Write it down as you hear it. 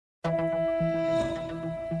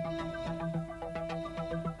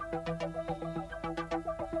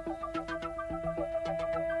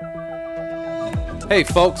Hey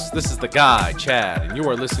folks, this is the guy, Chad, and you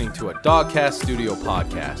are listening to a Dogcast Studio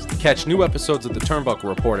podcast. Catch new episodes of the Turnbuckle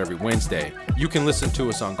Report every Wednesday. You can listen to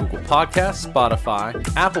us on Google Podcasts, Spotify,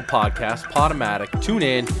 Apple Podcasts, Podomatic,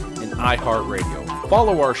 TuneIn, and iHeartRadio.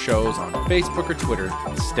 Follow our shows on Facebook or Twitter,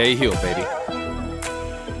 and stay healed, baby.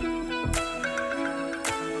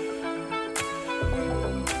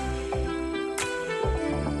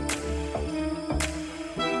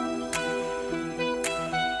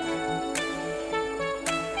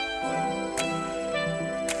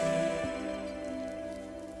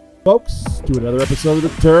 Folks, to another episode of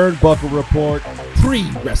the Turnbuckle Report,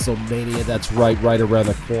 pre-WrestleMania. That's right around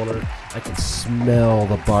the corner. I can smell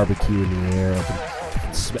the barbecue in the air.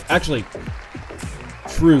 Actually,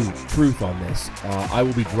 truth on this. I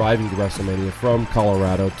will be driving to WrestleMania from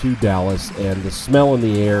Colorado to Dallas, and the smell in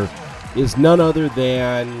the air is none other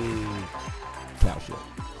than cow shit.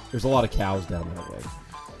 There's a lot of cows down that way.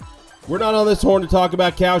 We're not on this horn to talk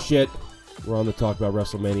about cow shit. We're on to talk about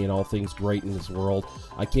WrestleMania and all things great in this world.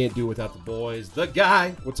 I can't do without the boys. The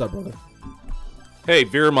guy. What's up, brother? Hey,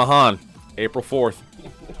 Veer Mahan, April 4th.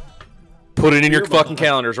 Put it in your fucking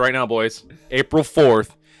calendars right now, boys. April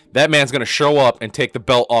 4th. That man's going to show up and take the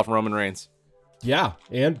belt off Roman Reigns. Yeah,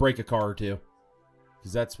 and break a car or two.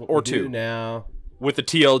 Because that's what we do now. With the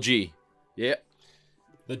TLG. Yeah.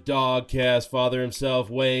 The Dogcast father himself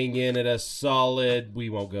weighing in at a solid... We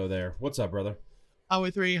won't go there. What's up, brother? I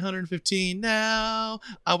weigh 315 now.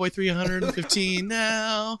 I weigh 315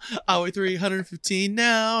 now. I weigh 315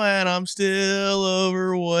 now, and I'm still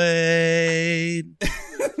overweight.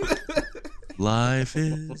 Life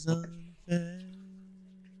is unfair.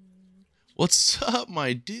 What's up,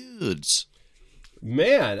 my dudes?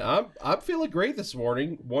 Man, I'm feeling great this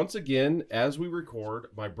morning. Once again, as we record,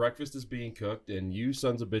 my breakfast is being cooked, and you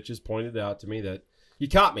sons of bitches pointed out to me that you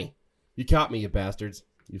caught me. You caught me, you bastards.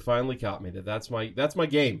 You finally caught me. That's my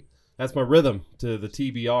game. That's my rhythm to the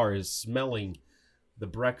TBR is smelling the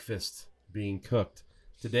breakfast being cooked.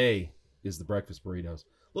 Today is the breakfast burritos.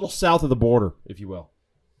 A little south of the border, if you will.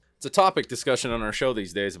 It's a topic discussion on our show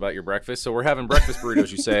these days about your breakfast, so we're having breakfast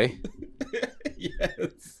burritos, you say?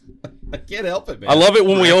 Yes. I can't help it, man. I love it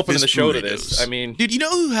when we open Breakfast the show burritos. to this. I mean... Dude, you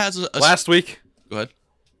know who has a last week... Go ahead.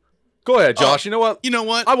 Go ahead, Josh. You know what?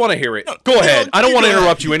 I want to hear it. No, Go ahead. I don't want to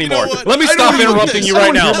interrupt you anymore. Let me stop interrupting you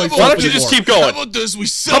right now. Why don't you just keep going? How about this? We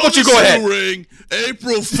How about you go ahead? Ring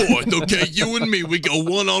April 4th, okay? You and me, we go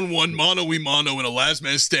one-on-one, mano-a-mano in a last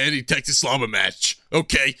man standing Texas Slama match,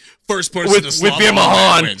 okay? First person to With Slama Veer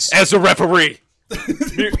Mahan wins. as the referee.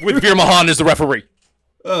 With Veer Mahan as the referee.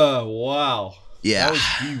 Oh, wow. Yeah. That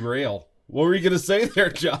was derail. What were you going to say there,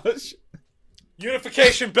 Josh?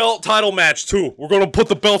 Unification belt title match, too. We're going to put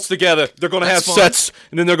the belts together. They're going to have That's fun. sets,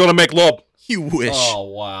 and then they're going to make love. You wish. Oh,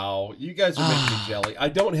 wow. You guys are making me jelly. I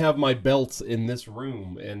don't have my belts in this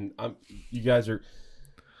room, and you guys are...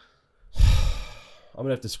 I'm going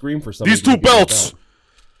to have to scream for something. These two belts,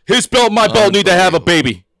 his belt, my belt, need to have a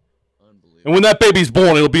baby. And when that baby's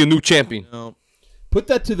born, it'll be a new champion. No. Put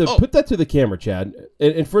that to the camera, Chad.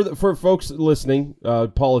 And for folks listening,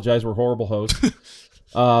 apologize, we're horrible hosts.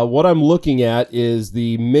 What I'm looking at is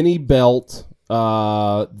the mini belt.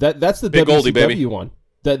 That's the Big WCW Goldie, baby. one.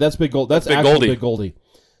 That's Big Gold. That's Big actual Goldie. Big Goldie.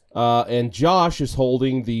 And Josh is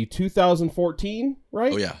holding the 2014,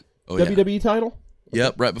 right? Oh, yeah. WWE title.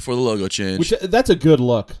 Yep, right before the logo change. Which that's a good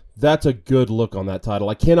look. That's a good look on that title.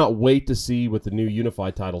 I cannot wait to see what the new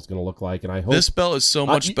unified title is going to look like, and I hope This belt is so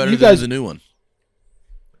much you better guys- than the new one.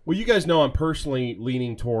 Well, you guys know I'm personally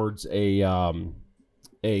leaning towards a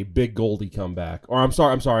Big Goldie comeback. Or I'm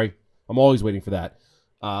sorry. I'm always waiting for that.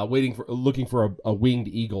 Looking for a winged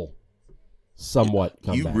eagle somewhat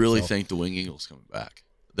comeback. You really think the Wing Eagle's coming back?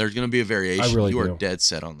 There's going to be a variation. I really you are do. dead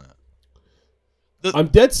set on that. I'm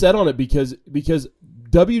dead set on it because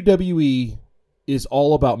WWE is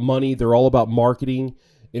all about money. They're all about marketing.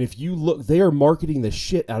 And if you look, they are marketing the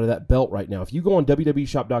shit out of that belt right now. If you go on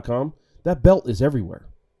WWEshop.com, that belt is everywhere.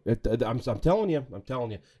 I'm telling you.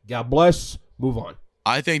 God bless. Move on.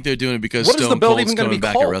 I think they're doing it because What is the Stone belt Cold's even gonna coming be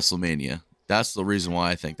back called? at WrestleMania. That's the reason why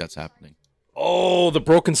I think that's happening. Oh, the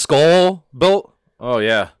Broken Skull belt? Oh,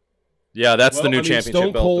 yeah. Yeah, that's the new championship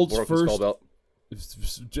Stone belt. Cold's the Broken Skull belt.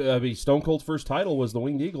 Stone Cold's first title was the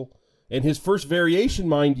Winged Eagle. And his first variation,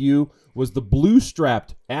 mind you, was the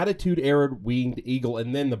blue-strapped Attitude Era Winged Eagle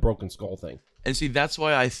and then the Broken Skull thing. And see, that's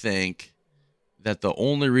why I think that the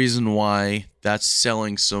only reason why that's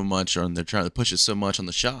selling so much or they're trying to push it so much on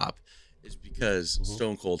the shop is because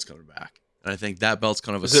Stone Cold's coming back. And I think that belt's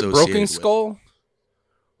kind of Is it associated Broken with Skull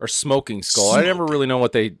or Smoking Skull? I never really know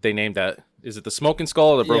what they named that. Is it the Smoking Skull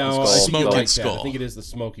or the Broken well, Skull? I think you Smoking like that. Skull. I think it is the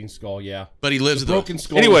Smoking Skull. Yeah, But he lives at the Broken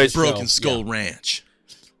Skull. Anyways, is the Broken show. Skull Yeah. Ranch,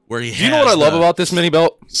 where he Do you know what I love about this mini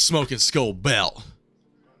belt? Smoking Skull belt.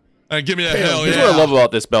 Give me that Hell hell yeah. Here's yeah. what I love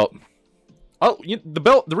about this belt. The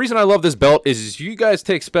belt. The reason I love this belt is you guys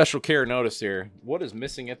take special care. Notice here, what is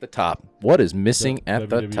missing at the top? What is missing at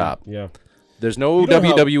the WWE. top? Yeah. There's no You know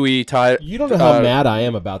how- WWE tie. You don't know how mad I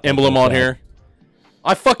am about that emblem thing, on Chad. here.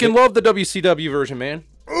 I fucking love the WCW version, man.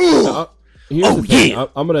 Here's the thing.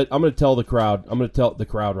 I'm gonna tell the crowd. I'm gonna tell the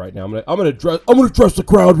crowd right now. I'm gonna address the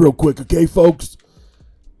crowd real quick, okay, folks.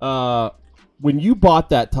 When you bought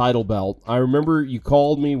that title belt, I remember you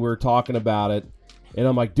called me. We were talking about it, and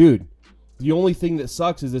I'm like, dude, the only thing that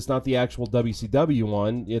sucks is it's not the actual WCW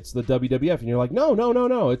one. It's the WWF, and you're like, no.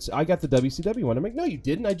 I got the WCW one. I'm like, no, you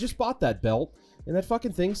didn't. I just bought that belt, and that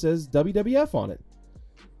fucking thing says WWF on it.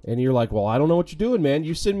 And you're like, well, I don't know what you're doing, man.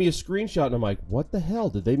 You send me a screenshot, and I'm like, what the hell?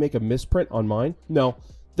 Did they make a misprint on mine? No.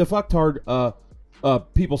 The fucktard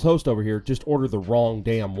people's host over here just ordered the wrong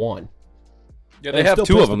damn one. Yeah, I'm they have still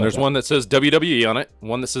two pissed of them. about There's that. one that says WWE on it,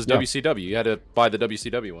 one that says Yeah. WCW. You had to buy the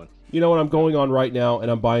WCW one. You know what? I'm going on right now, and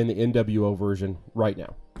I'm buying the NWO version right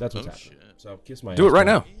now. That's what's happening. Shit. So kiss my Do it ass, right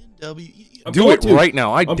Tom. now. I'm Do going it to. right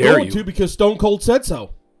now. I I'm dare going you. to because Stone Cold said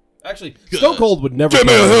so. Actually, Good. Stone Cold would never Give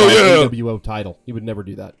me a buy hell the yeah. NWO title. He would never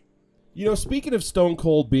do that. You know, speaking of Stone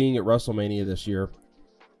Cold being at WrestleMania this year,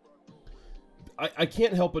 I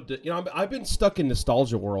can't help but I've been stuck in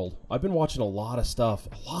nostalgia world. I've been watching a lot of stuff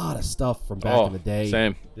from back in the day.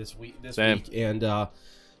 Same. This week, Same. and I'm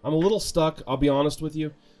a little stuck. I'll be honest with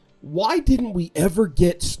you. Why didn't we ever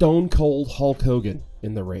get Stone Cold Hulk Hogan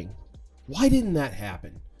in the ring? Why didn't that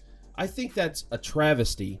happen? I think that's a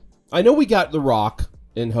travesty. I know we got The Rock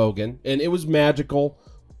and Hogan, and it was magical.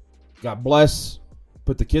 God bless.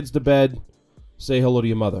 Put the kids to bed. Say hello to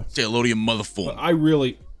your mother. Say hello to your mother phone.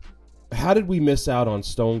 How did we miss out on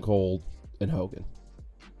Stone Cold and Hogan?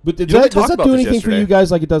 But You know, we does talked that about do this anything for yesterday. you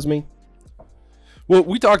guys like it does me? Well,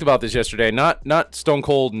 we talked about this yesterday. Not Stone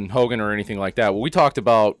Cold and Hogan or anything like that. Well, we talked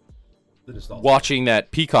about watching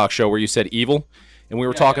that Peacock show where you said evil, and we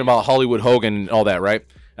were talking about Hollywood Hogan and all that, right?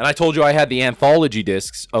 And I told you I had the anthology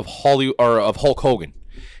discs of Hulk Hogan,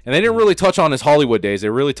 and they didn't really touch on his Hollywood days. They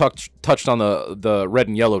really touched on the red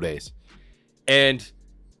and yellow days, and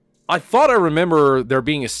I thought I remember there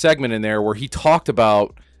being a segment in there where he talked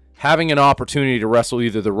about having an opportunity to wrestle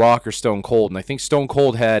either The Rock or Stone Cold, and I think Stone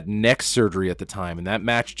Cold had neck surgery at the time, and that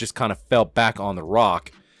match just kind of fell back on The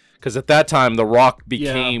Rock, because at that time The Rock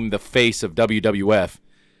became the face of WWF,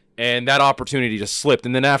 and that opportunity just slipped.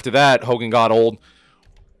 And then after that, Hogan got old,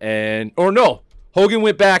 Hogan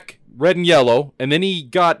went back red and yellow, and then he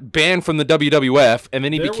got banned from the WWF, and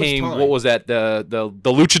then he There was became time. what was that the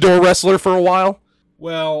luchador wrestler for a while.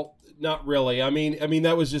 Well, not really. I mean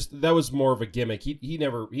that was more of a gimmick. He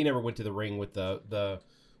never went to the ring with the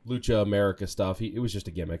Lucha America stuff. It was just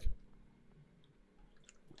a gimmick.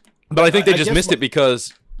 But I think they I just guess missed it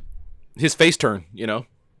because his face turn, you know.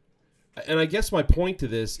 And I guess my point to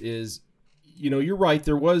this is, you're right.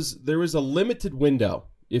 There was a limited window,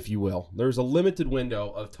 if you will. There's a limited window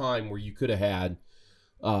of time where you could have had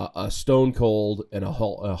a Stone Cold and a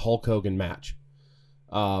Hulk Hogan match.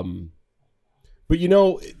 But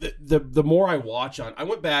the more I watch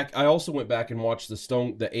I also went back and watched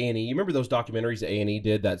the A&E. You remember those documentaries that A&E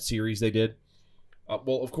did, that series they did?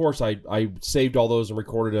 Well, of course I saved all those and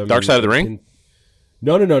recorded them. Dark Side of the Ring?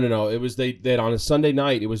 No. It was they on a Sunday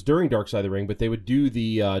night. It was during Dark Side of the Ring, but they would do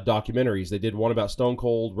the documentaries. They did one about Stone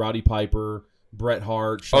Cold, Roddy Piper, Bret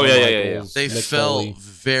Hart, Shawn Michaels, They Mick felt Foley.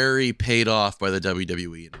 very paid off by the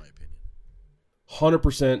WWE, in my opinion.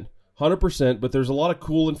 100%, but there's a lot of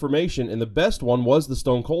cool information, and the best one was the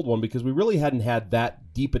Stone Cold one because we really hadn't had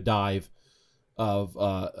that deep a dive of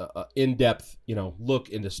in-depth, look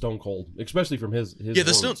into Stone Cold, especially from his Yeah,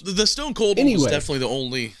 words. the Stone Cold one was definitely the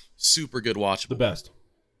only super good watchable. The best.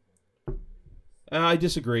 I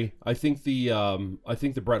disagree. I think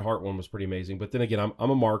the Bret Hart one was pretty amazing, but then again, I'm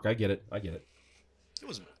a mark. I get it. It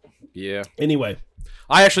was Yeah. Anyway,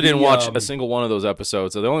 I actually didn't watch a single one of those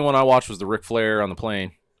episodes. So the only one I watched was the Ric Flair on the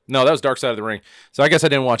plane. No, that was Dark Side of the Ring. So I guess I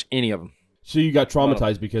didn't watch any of them. so you got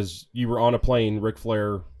traumatized because you were on a plane. Ric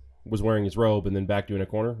Flair was wearing his robe and then backed you in a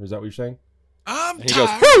corner. Is that what you're saying? I'm he goes,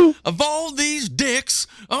 tired "Woo!" of all these dicks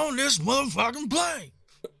on this motherfucking plane.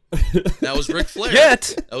 That was Ric Flair.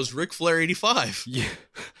 Yet. That was Ric Flair 85. Yeah.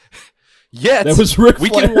 Yet. That was Ric we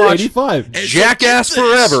Flair can watch 85. And so Jackass get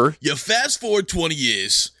this. Forever. You fast forward 20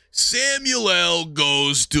 years. Samuel L.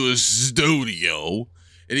 goes to a studio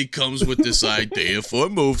and he comes with this idea for a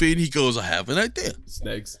movie. And he goes, I have an idea.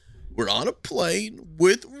 Snakes. We're on a plane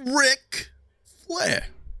with Ric Flair.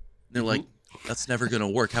 And they're like, that's never gonna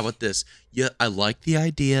work. How about this? Yeah, I like the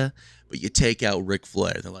idea, but you take out Ric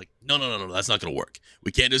Flair. They're like, no, that's not gonna work.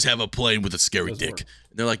 We can't just have a plane with a scary dick.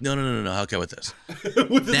 And they're like, no. How about this?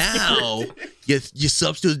 Now you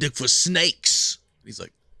substitute the dick for snakes. And he's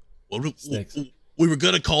like, well, we were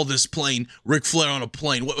gonna call this plane Ric Flair on a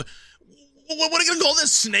plane. What are you gonna call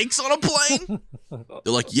this? Snakes on a plane?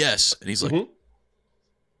 They're like, yes. And he's like,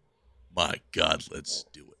 my God, let's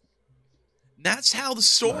do it. And that's how the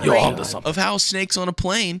story of how Snakes on a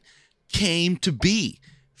Plane came to be.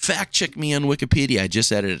 Fact check me on Wikipedia. I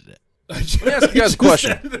just edited it. Let me ask you guys a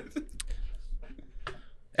question.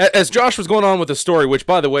 As Josh was going on with the story, which,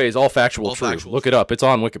 by the way, is all factual true. Look it up. It's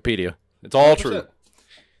on Wikipedia. It's all true.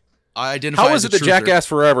 I identify How is it that Jackass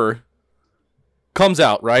Forever comes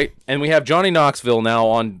out, right? And we have Johnny Knoxville now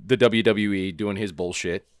on the WWE doing his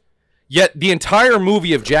bullshit. Yet the entire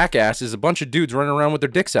movie of Jackass is a bunch of dudes running around with their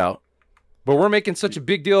dicks out. But we're making such a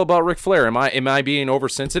big deal about Ric Flair. Am I being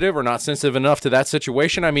oversensitive or not sensitive enough to that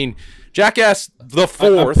situation? I mean, Jackass the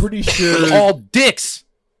Fourth, I'm pretty sure all dicks.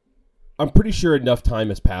 I'm pretty sure enough time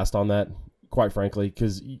has passed on that, quite frankly,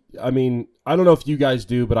 because I mean, I don't know if you guys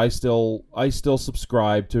do, but I still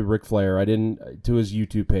subscribe to Ric Flair. I didn't to his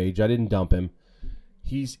YouTube page. I didn't dump him.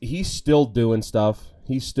 He's still doing stuff.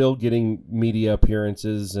 He's still getting media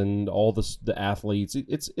appearances and all the athletes.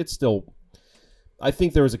 It's still. I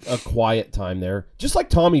think there was a quiet time there, just like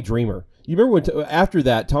Tommy Dreamer. You remember when after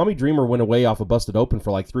that, Tommy Dreamer went away off of Busted Open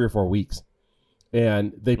for like 3 or 4 weeks,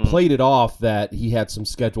 and they played it off that he had some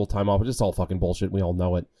scheduled time off. It's just all fucking bullshit. We all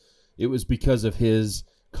know it. It was because of his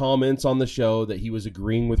comments on the show that he was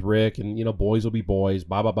agreeing with Rick, and boys will be boys.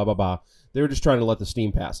 Blah blah blah blah blah. They were just trying to let the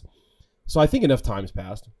steam pass. So I think enough time's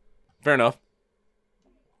passed. Fair enough.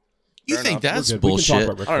 You think that's bullshit?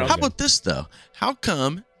 How about this though? How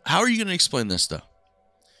are you going to explain this though?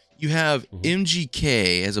 You have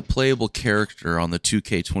MGK as a playable character on the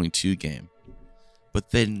 2K22 game,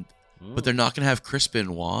 but they're not going to have Chris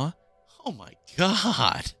Benoit. Oh my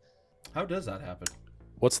God! How does that happen?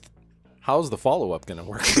 How's the follow-up going to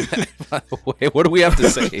work? By the way, what do we have to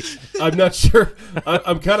say? I'm not sure.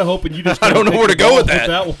 I'm kind of hoping you just. I don't know where to go with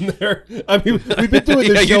that one there. I mean, we've been doing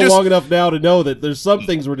this show long enough now to know that there's some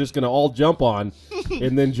things we're just going to all jump on,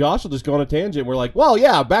 and then Josh will just go on a tangent. And we're like, well,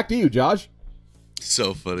 yeah, back to you, Josh.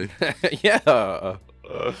 So funny. Yeah.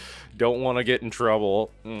 Don't want to get in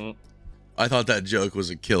trouble. I thought that joke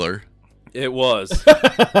was a killer. It was.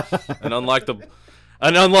 And unlike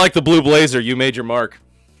the Blue Blazer, you made your mark.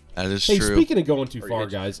 That is true. Hey, speaking of going too far,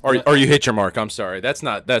 guys. Or you hit your mark. I'm sorry.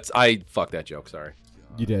 I fucked that joke. Sorry.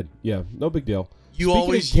 You did. Yeah. No big deal. You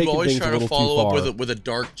always try to follow up with a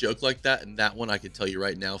dark joke like that, and that one I can tell you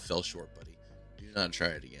right now fell short, buddy. Do not try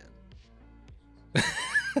it again.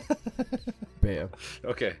 Bam.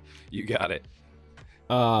 Okay, you got it.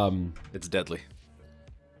 It's deadly.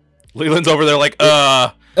 Leland's over there like,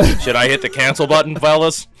 should I hit the cancel button,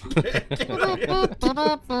 fellas?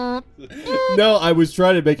 No, I was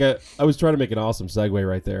trying to make an awesome segue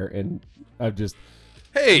right there, and I've just.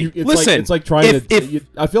 Hey, it's listen. It's like trying to.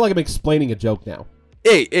 I feel like I'm explaining a joke now.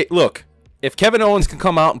 Hey, look. If Kevin Owens can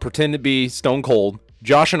come out and pretend to be Stone Cold,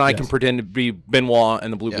 Josh and I can pretend to be Benoit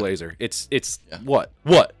and the Blue Blazer. It's what?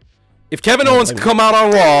 If Kevin Owens can come out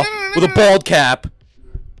on Raw with a bald cap,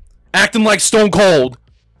 acting like Stone Cold,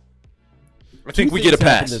 I think we get a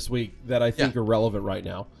pass. This week that I think are relevant right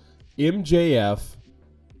now. MJF,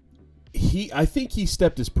 I think he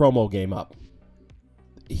stepped his promo game up.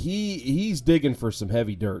 He's digging for some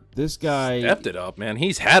heavy dirt. This guy stepped it up, man.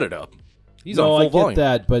 He's had it up. He's on full volume. I get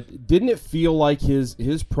that, but didn't it feel like his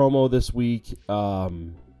promo this week?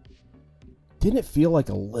 Didn't it feel like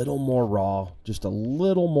a little more raw? Just a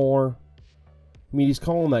little more. I mean, he's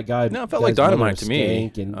calling that guy. No, it felt like Dynamite to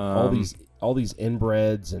me. And all these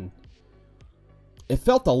inbreds, and it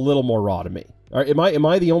felt a little more raw to me. All right, am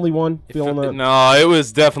I the only one feeling that? No, it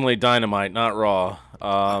was definitely Dynamite, not Raw.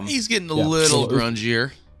 He's getting a little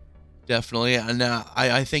grungier, definitely, and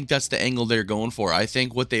I think that's the angle they're going for. I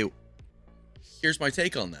think here's my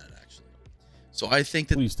take on that, actually. So I think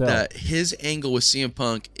that his angle with CM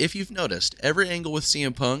Punk, if you've noticed, every angle with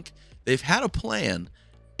CM Punk, they've had a plan,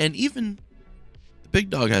 and even the big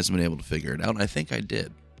dog hasn't been able to figure it out, and I think I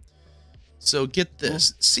did. So get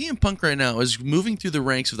this. CM Punk right now is moving through the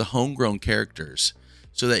ranks of the homegrown characters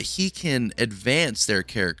so that he can advance their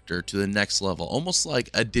character to the next level, almost like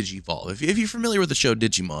a Digivolve. If you're familiar with the show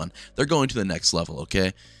Digimon, they're going to the next level,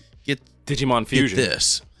 okay? Digimon Fusion. Get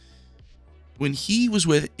this. When he was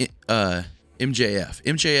with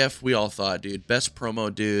MJF, we all thought, dude, best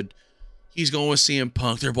promo dude. He's going with CM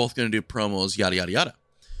Punk. They're both going to do promos, yada, yada, yada.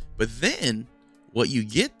 But then what you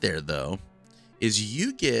get there, though, is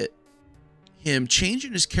you get him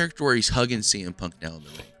changing his character where he's hugging CM Punk now in the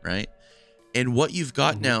ring, right? And what you've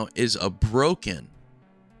got now is a broken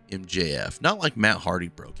MJF, not like Matt Hardy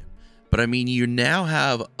broken, but I mean you now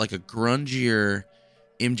have like a grungier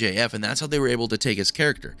MJF, and that's how they were able to take his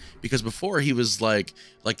character. Because before he was like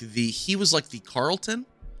the Carlton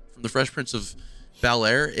from the Fresh Prince of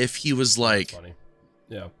Bel-Air. If he was like,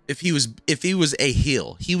 yeah, if he was a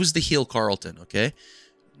heel, he was the heel Carlton. Okay,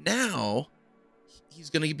 now he's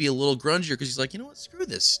gonna be a little grungier because he's like, you know what, screw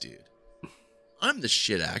this dude. I'm the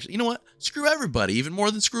shit, actually. You know what? Screw everybody, even more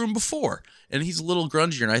than screw him before. And he's a little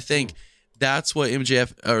grungier, and I think that's what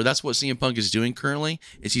that's what CM Punk is doing currently,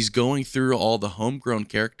 is he's going through all the homegrown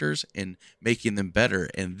characters and making them better.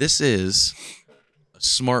 And this is a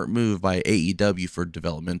smart move by AEW for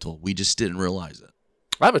developmental. We just didn't realize it.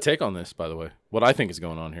 I have a take on this, by the way. What I think is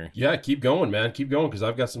going on here. Yeah, keep going, man. Keep going, because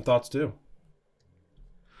I've got some thoughts too.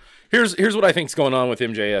 Here's what I think is going on with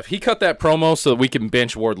MJF. He cut that promo so that we can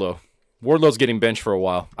bench Wardlow. Wardlow's getting benched for a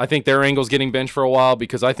while. I think their angle's getting benched for a while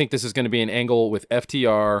because I think this is going to be an angle with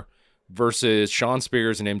FTR versus Shawn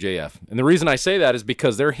Spears and MJF. And the reason I say that is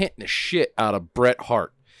because they're hitting the shit out of Bret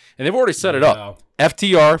Hart. And they've already set it up.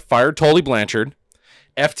 FTR fired Tully Blanchard.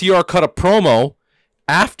 FTR cut a promo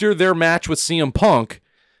after their match with CM Punk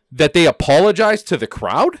that they apologized to the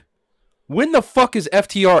crowd? When the fuck has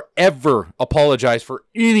FTR ever apologized for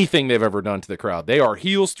anything they've ever done to the crowd? They are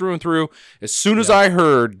heels through and through. As soon as I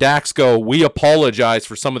heard Dax go, we apologize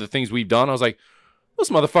for some of the things we've done, I was like, those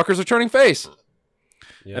motherfuckers are turning face.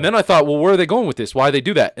 Yeah. And then I thought, well, where are they going with this? Why they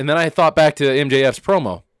do that? And then I thought back to MJF's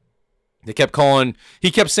promo.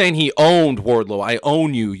 He kept saying he owned Wardlow. I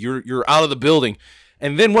own you. You're out of the building.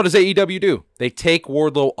 And then what does AEW do? They take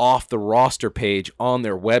Wardlow off the roster page on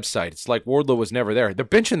their website. It's like Wardlow was never there. They're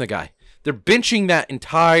benching the guy. They're benching that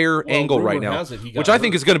entire angle right now, which I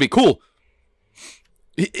think is going to be cool.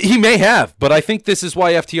 He may have, but I think this is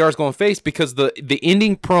why FTR is going face, because the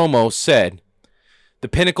ending promo said the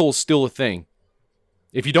Pinnacle is still a thing.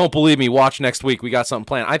 If you don't believe me, watch next week. We got something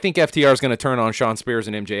planned. I think FTR is going to turn on Shawn Spears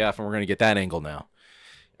and MJF, and we're going to get that angle now.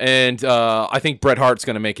 And I think Bret Hart's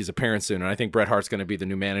going to make his appearance soon, and I think Bret Hart's going to be the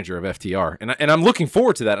new manager of FTR. And I'm looking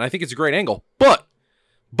forward to that, and I think it's a great angle. But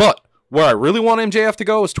where I really want MJF to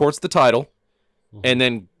go is towards the title, and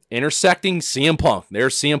then intersecting CM Punk.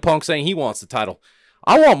 There's CM Punk saying he wants the title.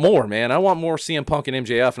 I want more, man. I want more CM Punk and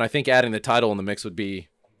MJF, and I think adding the title in the mix would be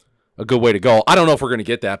a good way to go. I don't know if we're going to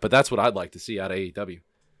get that, but that's what I'd like to see out of AEW.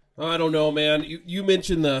 I don't know, man. You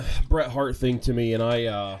mentioned the Bret Hart thing to me, and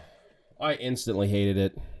I instantly hated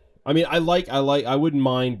it. I mean, I wouldn't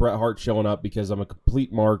mind Bret Hart showing up because I'm a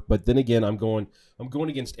complete mark, but then again, I'm going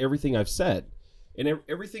against everything I've said. And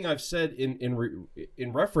everything I've said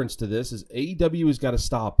in reference to this is AEW has got to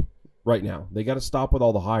stop right now. They got to stop with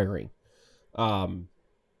all the hiring.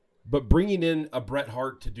 But bringing in a Bret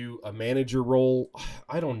Hart to do a manager role,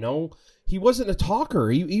 I don't know. He wasn't a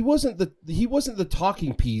talker. He wasn't the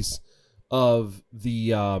talking piece of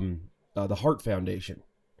the Hart Foundation.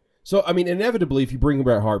 So, I mean, inevitably, if you bring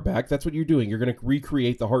Bret Hart back, that's what you're doing. You're going to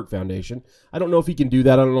recreate the Hart Foundation. I don't know if he can do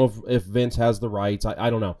that. I don't know if Vince has the rights.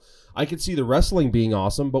 I don't know. I could see the wrestling being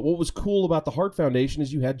awesome, but what was cool about the Hart Foundation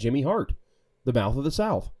is you had Jimmy Hart, the mouth of the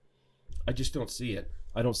South. I just don't see it.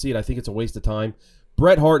 I don't see it. I think it's a waste of time.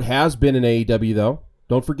 Bret Hart has been in AEW, though.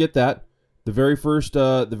 Don't forget that. The very first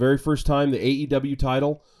time the AEW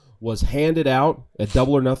title was handed out at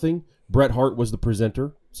Double or Nothing, Bret Hart was the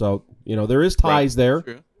presenter. So, there is ties there.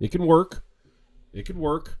 True. It can work. It could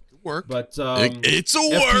work. But it's a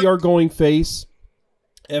FTR work. Going face.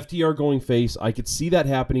 FTR going face. I could see that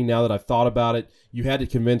happening now that I've thought about it. You had to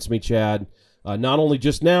convince me, Chad. Not only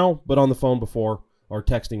just now, but on the phone before or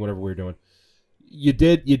texting, whatever we were doing. You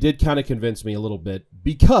did kind of convince me a little bit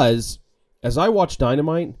because as I watch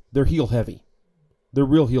Dynamite, they're heel heavy. They're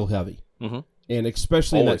real heel heavy. Mm-hmm. And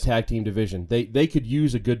especially in that tag team division. They could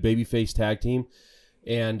use a good babyface tag team.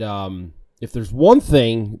 And if there's one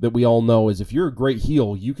thing that we all know is if you're a great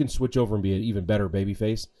heel, you can switch over and be an even better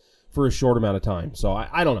babyface for a short amount of time. So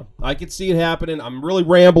I don't know. I could see it happening. I'm really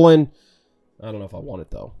rambling. I don't know if I want it,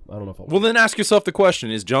 though. Well, then ask yourself the question,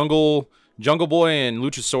 is Jungle Boy and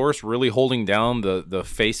Luchasaurus really holding down the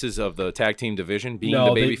faces of the tag team division, being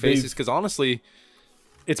the baby faces? Because honestly,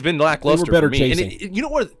 it's been lackluster for me. Chasing. And you know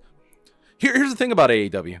what? Here's the thing about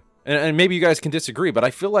AEW, and maybe you guys can disagree, but I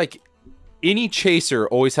feel like any chaser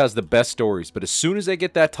always has the best stories, but as soon as they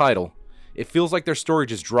get that title, it feels like their story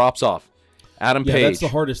just drops off. Adam Page. That's the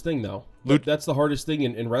hardest thing, though. That's the hardest thing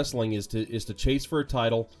in wrestling is to chase for a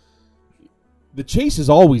title. The chase is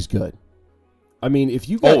always good. I mean, if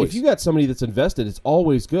you got somebody that's invested, it's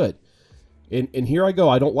always good. And here I go.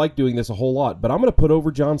 I don't like doing this a whole lot, but I'm going to put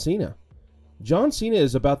over John Cena. John Cena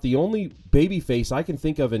is about the only babyface I can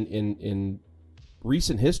think of in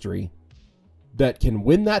recent history that can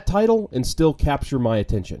win that title and still capture my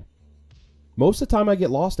attention. Most of the time I get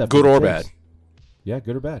lost after Good or chase. bad. Yeah,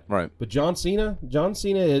 good or bad. Right. But John Cena,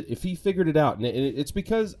 if he figured it out, and it's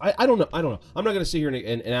because I don't know. I'm not going to sit here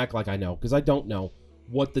and act like I know, because I don't know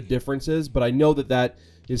what the difference is, but I know that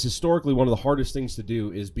is historically one of the hardest things to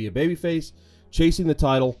do, is be a babyface, chasing the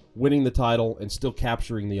title, winning the title, and still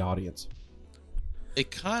capturing the audience.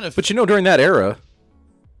 It kind of. But during that era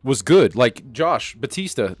was good. Like Josh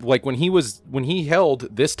Batista, like when he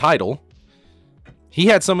held this title, he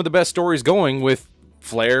had some of the best stories going with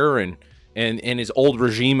Flair and his old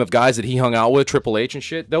regime of guys that he hung out with, Triple H and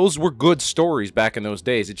shit. Those were good stories back in those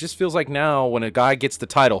days. It just feels like now when a guy gets the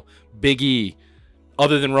title, Big E,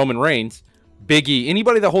 other than Roman Reigns, Big E,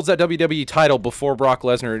 anybody that holds that WWE title before Brock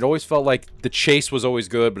Lesnar, it always felt like the chase was always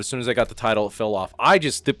good, but as soon as they got the title, it fell off. I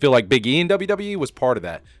just feel like Big E in WWE was part of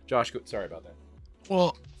that. Josh, sorry about that.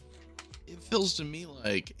 Well, it feels to me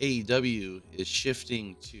like AEW is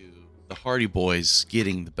shifting to the Hardy Boys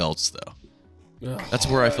getting the belts, though. That's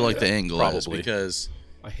where I feel like the angle is, because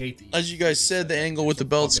I hate these. As you guys said, the angle with the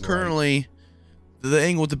belts currently, the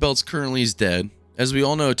angle with the belts currently is dead. As we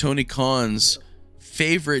all know, Tony Khan's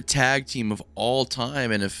favorite tag team of all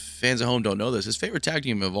time, and if fans at home don't know this, his favorite tag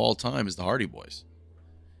team of all time is the Hardy Boys.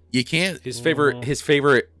 You can't. His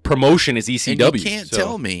favorite promotion is ECW. And you can't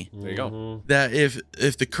tell me there you go. that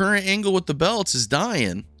if the current angle with the belts is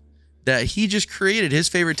dying, that he just created his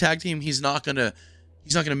favorite tag team, he's not gonna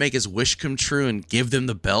make his wish come true and give them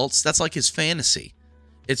the belts. That's like his fantasy.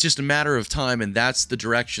 It's just a matter of time, and that's the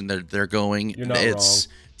direction that they're going. You're not wrong.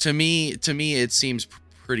 To me, it seems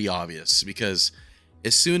pretty obvious, because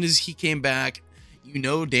as soon as he came back, you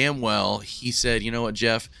know damn well he said, you know what,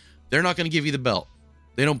 Jeff, they're not going to give you the belt.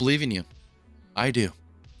 They don't believe in you. I do. You're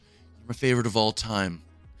my favorite of all time.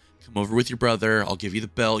 Come over with your brother. I'll give you the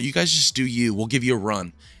belt. You guys just do you. We'll give you a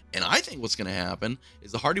run. And I think what's going to happen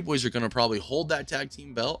is the Hardy Boys are going to probably hold that tag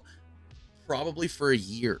team belt probably for a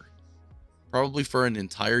year. Probably for an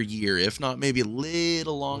entire year, if not maybe a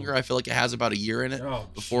little longer. I feel like it has about a year in it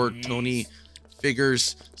before Tony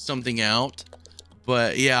figures something out.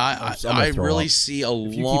 But yeah, I really see a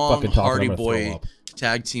long Hardy Boy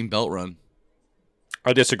tag team belt run.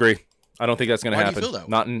 I disagree. I don't think that's going to happen. Do you feel that way?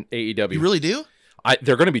 Not in AEW. You really do?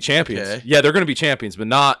 They're going to be champions. Okay. Yeah, they're going to be champions, but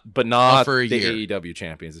not for a the year. AEW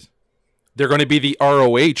champions. They're going to be the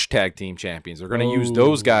ROH tag team champions. They're going to use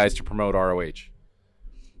those guys to promote ROH.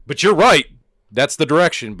 But you're right. That's the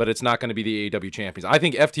direction, but it's not going to be the AEW champions. I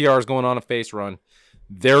think FTR is going on a face run.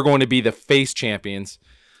 They're going to be the face champions.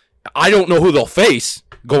 I don't know who they'll face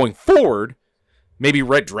going forward. Maybe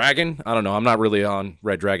Red Dragon. I don't know. I'm not really on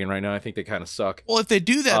Red Dragon right now. I think they kind of suck. Well, if they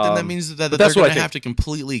do that, then that means that they're going to have to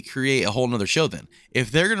completely create a whole nother show then. If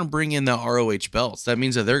they're going to bring in the ROH belts, that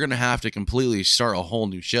means that they're going to have to completely start a whole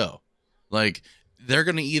new show. Like, they're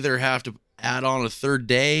going to either have to add on a third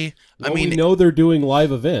day. Well, we know they're doing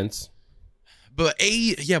live events. But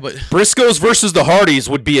Briscoes versus the Hardys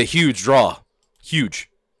would be a huge draw. Huge.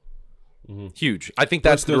 Mm-hmm. Huge. I think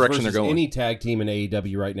that's the direction they're going. Any tag team in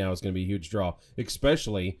AEW right now is going to be a huge draw,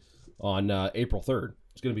 especially on April 3rd.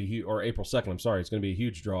 It's going to be or April 2nd. I'm sorry. It's going to be a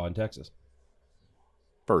huge draw in Texas.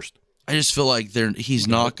 First. I just feel like he's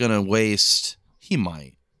not going to waste. He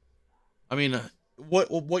might. I mean,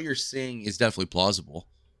 what you're saying is definitely plausible.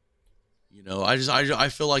 You know, I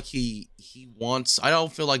feel like he wants. I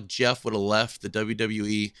don't feel like Jeff would have left the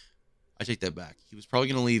WWE. I take that back. He was probably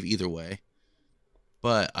going to leave either way.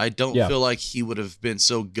 But I don't feel like he would have been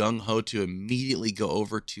so gung-ho to immediately go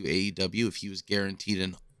over to AEW if he was guaranteed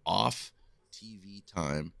an off-TV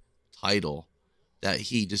time title that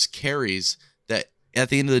he just carries that at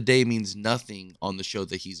the end of the day means nothing on the show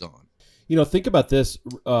that he's on. You know, think about this,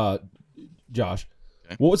 Josh.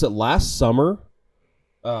 Okay. What was it, last summer?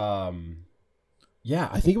 I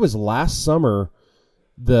think it was last summer,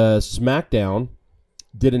 the SmackDown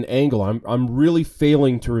did an angle. I'm really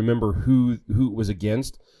failing to remember who it was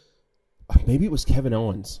against. Maybe it was Kevin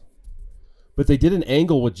Owens. But they did an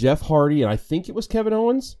angle with Jeff Hardy, and I think it was Kevin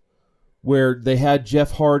Owens, where they had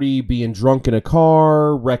Jeff Hardy being drunk in a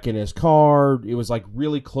car, wrecking his car. It was like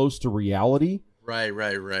really close to reality. Right.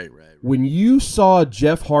 When you saw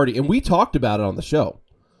Jeff Hardy, and we talked about it on the show,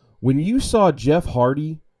 when you saw Jeff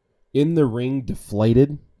Hardy in the ring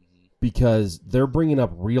deflated, because they're bringing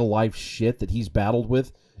up real life shit that he's battled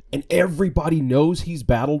with, and everybody knows he's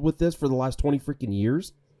battled with this for the last 20 freaking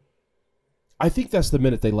years. I think that's the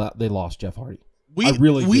minute they lost Jeff Hardy. I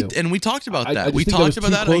really do. And we talked about that. We talked about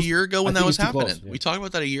that a year ago when that was happening. We talked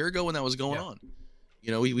about that a year ago when that was going on. You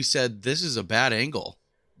know, we said this is a bad angle.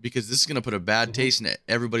 because this is going to put a bad taste in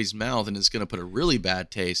everybody's mouth, and it's going to put a really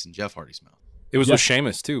bad taste in Jeff Hardy's mouth. It was with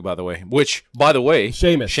Sheamus too, by the way. Which, by the way,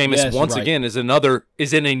 Sheamus yes, once again is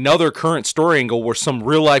in another current story angle where some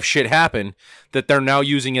real life shit happened that they're now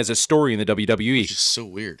using as a story in the WWE. Which is so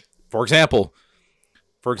weird. For example,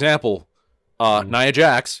 Nia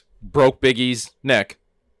Jax broke Big E's neck,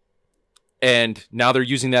 and now they're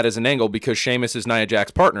using that as an angle because Sheamus is Nia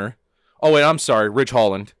Jax's partner. Oh wait, I'm sorry, Ridge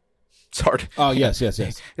Holland. It's hard. Oh yes.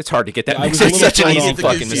 It's hard to get that mixed. It's such an easy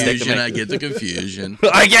fucking mistake to make. I get the confusion.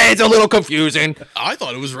 It's a little confusing. I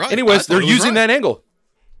thought it was right. Anyways, they're using that angle.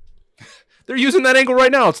 They're using that angle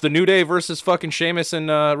right now. It's the New Day versus fucking Sheamus and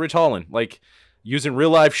Ridge Holland. Like using real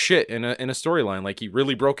life shit in a storyline. Like he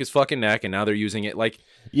really broke his fucking neck, and now they're using it. Like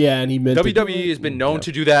and he meant WWE has been known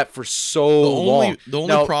to do that for so long. The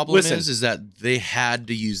only problem is that they had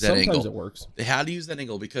to use that angle. Sometimes it works. They had to use that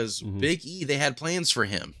angle because Big E, they had plans for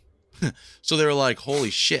him. So they were like, holy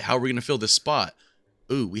shit, how are we going to fill this spot?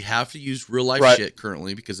 Ooh, we have to use real life shit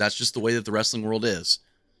currently because that's just the way that the wrestling world is.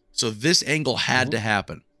 So this angle had to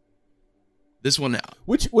happen. This one,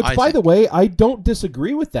 which by the way, I don't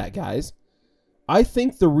disagree with that, guys. I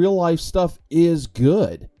think the real life stuff is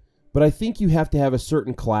good, but I think you have to have a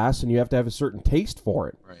certain class and you have to have a certain taste for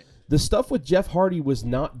it. Right. The stuff with Jeff Hardy was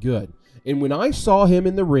not good. And when I saw him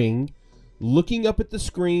in the ring, looking up at the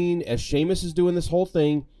screen as Sheamus is doing this whole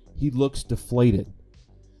thing, he looks deflated.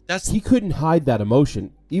 He couldn't hide that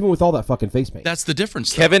emotion, even with all that fucking face paint. That's the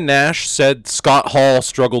difference. Kevin Nash said Scott Hall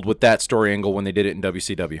struggled with that story angle when they did it in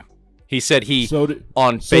WCW. He said so did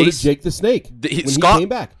Jake the Snake when he came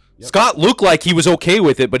back. Yep. Scott looked like he was okay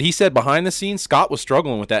with it, but he said behind the scenes, Scott was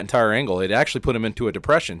struggling with that entire angle. It actually put him into a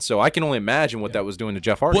depression. So I can only imagine what that was doing to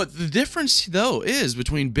Jeff Hardy. What the difference, though, is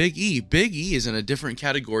between Big E. Big E is in a different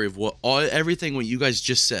category of everything what you guys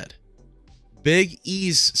just said. Big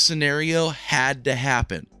E's scenario had to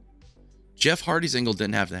happen. Jeff Hardy's angle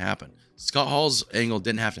didn't have to happen. Scott Hall's angle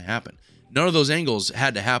didn't have to happen. None of those angles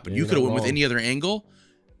had to happen. You could have went with any other angle.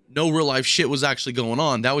 No real life shit was actually going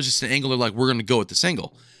on. That was just an angle. They're like, we're going to go with this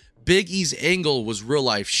angle. Big E's angle was real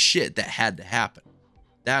life shit that had to happen.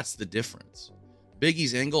 That's the difference. Big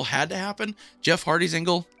E's angle had to happen. Jeff Hardy's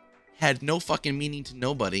angle had no fucking meaning to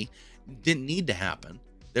nobody. Didn't need to happen.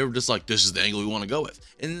 They were just like, this is the angle we want to go with.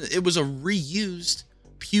 And it was a reused,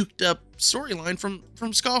 puked up storyline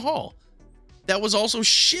from Scott Hall. That was also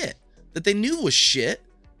shit. That they knew was shit.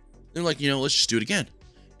 They're like, let's just do it again.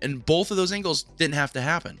 And both of those angles didn't have to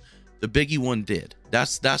happen. The Big E one did.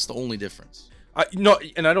 That's the only difference. No,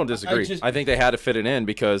 and I don't disagree. I think they had to fit it in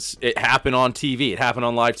because it happened on TV. It happened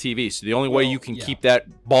on live TV. So the only way you can keep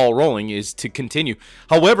that ball rolling is to continue.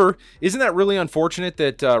 However, isn't that really unfortunate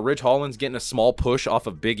that Ridge Holland's getting a small push off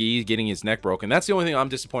of Big E getting his neck broken? That's the only thing I'm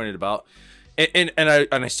disappointed about. And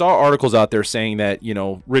I saw articles out there saying that,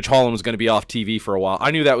 Ridge Holland was going to be off TV for a while.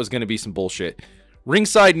 I knew that was going to be some bullshit.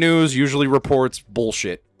 Ringside News usually reports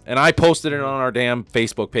bullshit. And I posted it on our damn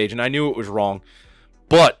Facebook page, and I knew it was wrong.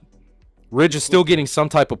 But Ridge is still getting some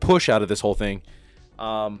type of push out of this whole thing.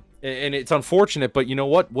 And it's unfortunate, but you know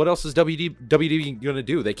what? What else is WWE going to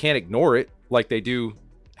do? They can't ignore it like they do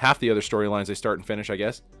half the other storylines they start and finish, I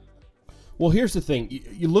guess. Well, here's the thing.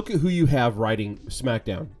 You look at who you have writing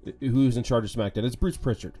SmackDown, who's in charge of SmackDown. It's Bruce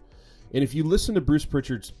Pritchard. And if you listen to Bruce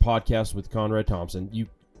Pritchard's podcast with Conrad Thompson,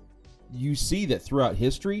 you see that throughout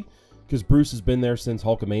history, because Bruce has been there since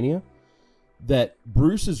Hulkamania, that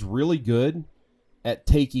Bruce is really good at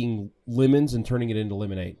taking lemons and turning it into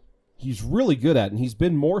lemonade. He's really good at it, and he's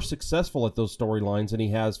been more successful at those storylines than he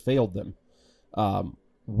has failed them.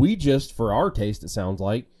 We just, for our taste, it sounds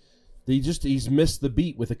like, he's missed the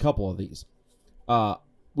beat with a couple of these.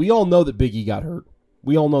 We all know that Big E got hurt.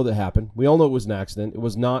 We all know that happened. We all know it was an accident. It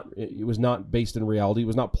was not based in reality. It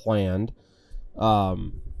was not planned.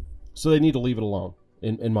 So they need to leave it alone,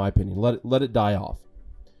 in my opinion. Let it die off.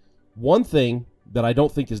 One thing that I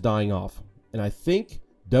don't think is dying off, and I think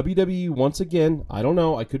WWE, once again, I don't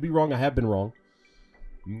know, I could be wrong, I have been wrong,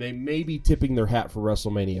 they may be tipping their hat for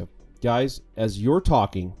WrestleMania. Guys, as you're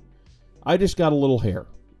talking, I just got a little hair,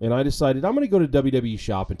 and I decided I'm going to go to WWE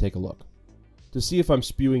shop and take a look to see if I'm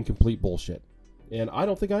spewing complete bullshit. And I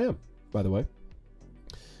don't think I am, by the way.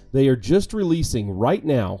 They are just releasing right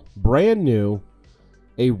now, brand new,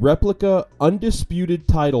 a replica undisputed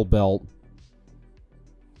title belt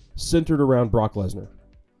centered around Brock Lesnar.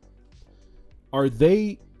 Are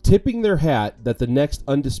they tipping their hat that the next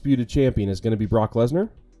undisputed champion is going to be Brock Lesnar?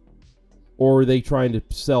 Or are they trying to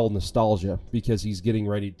sell nostalgia because he's getting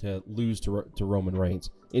ready to lose to Roman Reigns?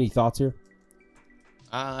 Any thoughts here?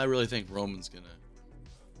 I really think Roman's going to...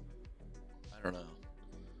 I don't know.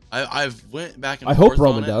 I've went back and forth I hope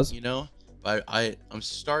Roman on it, does. I'm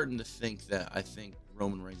starting to think that I think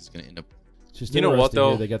Roman Reigns is going to end up. It's just You know what, interesting though?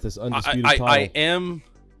 here, they got this undisputed I title.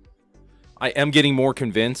 I am getting more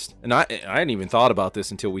convinced, and I hadn't even thought about this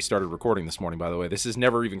until we started recording this morning, by the way. This has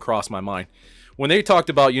never even crossed my mind. When they talked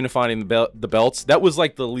about unifying the belts, that was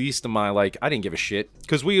like the least of my, like, I didn't give a shit.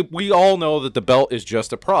 Because we all know that the belt is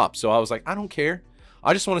just a prop. So I was like, I don't care.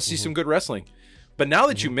 I just want to see some good wrestling. But now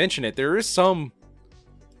that you mention it, there is some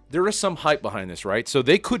hype behind this, right? So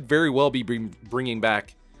they could very well be bringing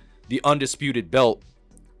back the undisputed belt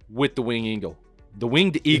with the Winged Eagle. The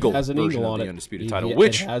Winged Eagle has an version eagle of on the it. undisputed It title,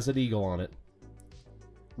 which has an eagle on it.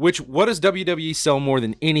 what does WWE sell more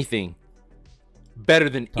than anything better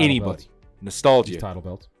than Title anybody? belts. Nostalgia These title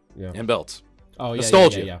belts. Yeah. and belts. Oh, yeah.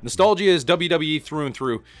 Nostalgia. Yeah. Nostalgia is WWE through and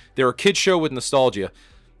through. They're a kid show with nostalgia.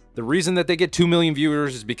 The reason that they get 2 million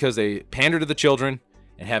viewers is because they pander to the children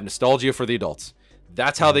and have nostalgia for the adults.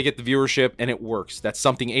 That's how they get the viewership, and it works. That's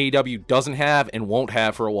something AEW doesn't have and won't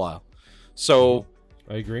have for a while. So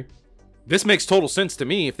I agree. this makes total sense to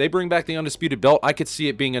me. If they bring back the undisputed belt, I could see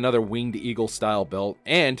it being another Winged Eagle style belt,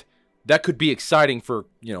 and that could be exciting for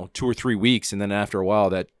 2 or 3 weeks, and then after a while,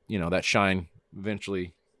 that that shine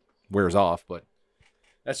eventually wears off. But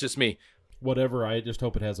that's just me. Whatever. I just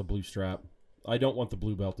hope it has a blue strap. I don't want the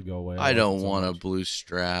blue belt to go away. I don't want a much. blue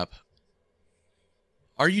strap.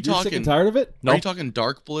 Are you You're talking? sick and tired of it? Are you talking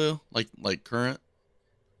dark blue, like current?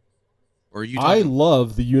 Or are you? Talking, I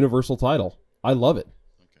love the Universal title. I love it.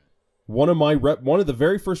 Okay. One of the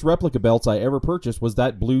very first replica belts I ever purchased was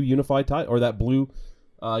that blue unified title, or that blue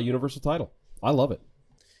Universal title. I love it.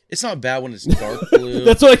 It's not bad when it's dark blue.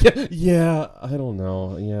 That's what I get. Yeah, I don't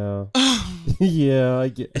know. Yeah. Yeah, I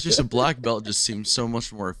get. It's just a black belt. Just seems so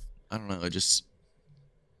much more. I don't know. It just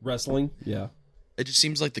Wrestling? Yeah. It just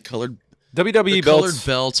seems like the colored WWE colored belts,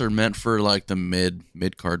 belts are meant for like the mid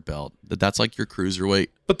card belt. That's like your cruiserweight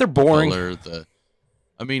but they're boring. color.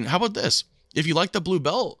 I mean, how about this? If you like the blue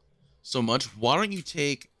belt so much, why don't you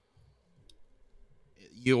take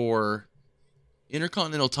your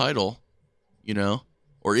Intercontinental title,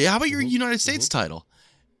 or how about your United States title?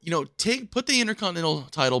 Put the Intercontinental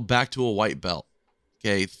title back to a white belt.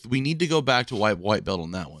 Okay, we need to go back to white belt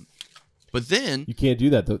on that one. But then You can't do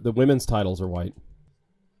that. The women's titles are white.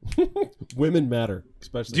 Women matter,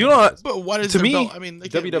 especially. Do you know what? but what is To their me, belt? I mean, they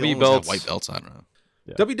can't WWE always have belts- white belts. I don't know.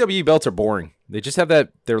 WWE belts are boring. They just have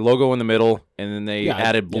their logo in the middle, and then they Yeah,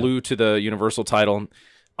 added blue to the Universal title.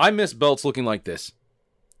 I miss belts looking like this.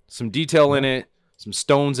 Some detail in it, some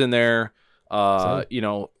stones in there.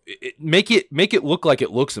 Make it look like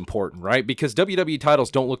it looks important, right? Because WWE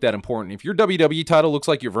titles don't look that important. If your WWE title looks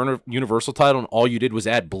like your Universal title and all you did was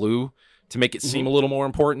add blue to make it seem a little more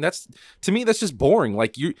important, that's just boring.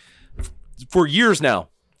 Like for years now,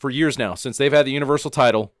 since they've had the Universal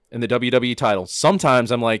title and the WWE title,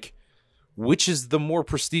 sometimes I'm like, which is the more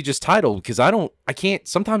prestigious title? Because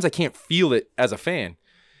sometimes I can't feel it as a fan.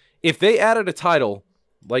 If they added a title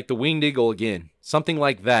like the Winged Eagle again, something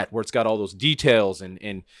like that, where it's got all those details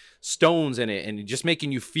and stones in it, and just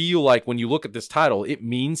making you feel like when you look at this title, it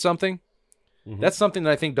means something. That's something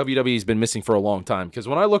that I think WWE has been missing for a long time. Because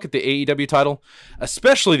when I look at the AEW title,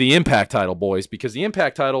 especially the Impact title, boys, because the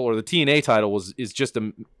Impact title or the TNA title is just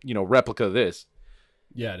a replica of this.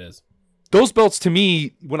 Yeah, it is. Those belts to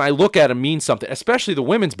me, when I look at them, mean something. Especially the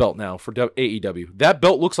women's belt now for AEW. That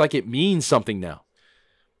belt looks like it means something now.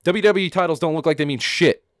 WWE titles don't look like they mean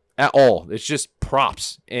shit at all. It's just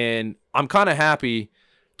props. And I'm kind of happy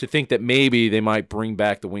to think that maybe they might bring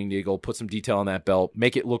back the Winged Eagle, put some detail on that belt,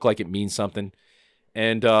 make it look like it means something.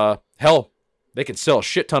 And hell, they can sell a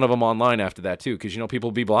shit ton of them online after that too, because people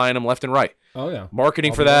will be buying them left and right. Oh yeah.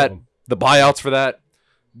 Marketing I'll for be one that, of 'em. the buyouts for that.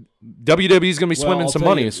 WWE is going to be swimming I'll some tell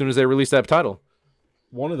money you- as soon as they release that title.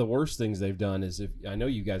 One of the worst things they've done is, if I know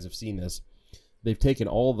you guys have seen this, they've taken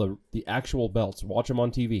all the actual belts, watch them on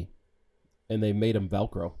TV, and they made them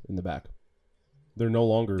Velcro in the back. They're no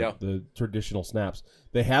longer the traditional snaps.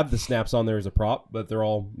 They have the snaps on there as a prop, but they're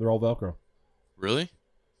all Velcro. Really?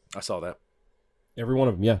 I saw that. Every one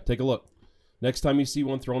of them. Yeah, take a look. Next time you see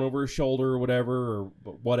one thrown over his shoulder or whatever,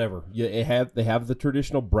 they have the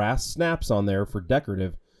traditional brass snaps on there for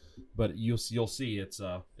decorative, but you'll see it's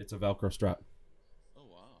a Velcro strap. Oh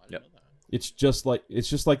wow, I didn't know that. It's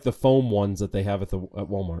just like the foam ones that they have at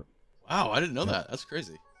Walmart. Wow, I didn't know that. That's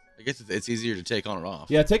crazy. I guess it's easier to take on or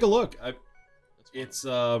off. Yeah, take a look.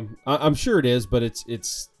 I'm sure it is, but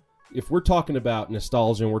it's if we're talking about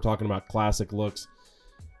nostalgia and we're talking about classic looks,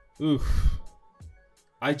 oof.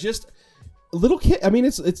 Little kid. I mean,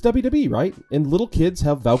 it's WWE, right? And little kids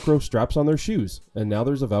have Velcro straps on their shoes, and now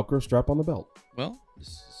there's a Velcro strap on the belt. Well,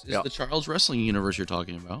 this is the Charles Wrestling universe you're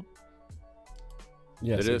talking about.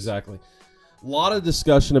 Yes, It is. exactly. A lot of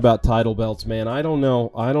discussion about title belts, man. I don't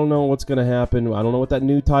know. I don't know what's going to happen. I don't know what that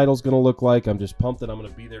new title's going to look like. I'm just pumped that I'm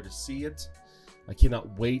going to be there to see it. I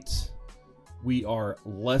cannot wait. We are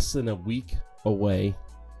less than a week away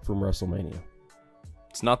from WrestleMania.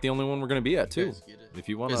 It's not the only one we're going to be at, too. If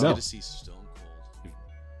you want to get to see Stone Cold, you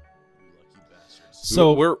lucky bastards.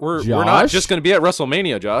 So we're not just going to be at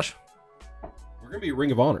WrestleMania, Josh. We're going to be at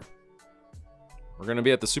Ring of Honor. We're going to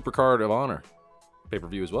be at the Supercard of Honor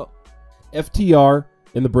pay-per-view as well. FTR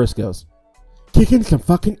and the Briscoes. Kicking some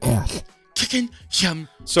fucking ass. Kicking some.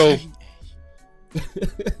 So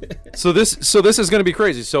this is going to be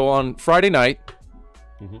crazy. So on Friday night,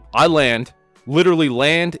 I literally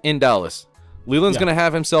land in Dallas. Leland's going to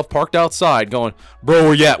have himself parked outside going, bro,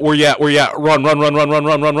 where you at? Run.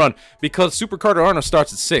 Because Supercard of Honor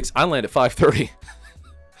starts at 6. I land at 5:30.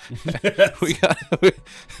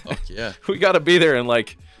 We got to be there and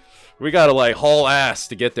we got to haul ass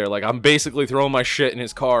to get there. I'm basically throwing my shit in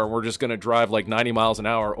his car and we're just going to drive 90 miles an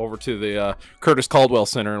hour over to the Curtis Caldwell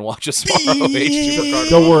Center and watch a Supercard.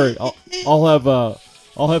 Don't worry.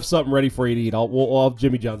 I'll have something ready for you to eat. I'll have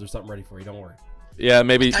Jimmy John's or something ready for you. Don't worry. Yeah,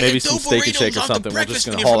 maybe some Steak and Shake or something. We're just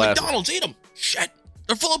going to haul ass. McDonald's, eat them. Shit.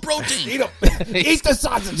 They're full of protein. Eat them. Eat the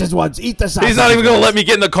sausages once. Eat the sausages. He's not even going to let me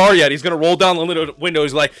get in the car yet. He's going to roll down the window.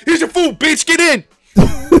 He's like, here's your food, bitch. Get in.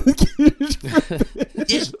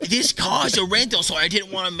 This car's a rental, so I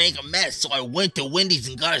didn't want to make a mess. So I went to Wendy's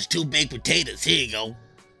and got us 2 baked potatoes. Here you go.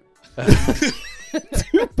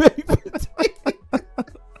 2 baked potatoes.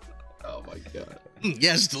 Oh my god.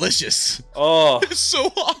 Yes, delicious. Oh, it's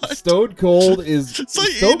so hot. Stone Cold Cold's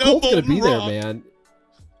gonna be there, man.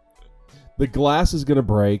 The glass is gonna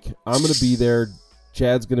break. I'm gonna be there.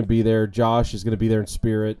 Chad's gonna be there. Josh is gonna be there in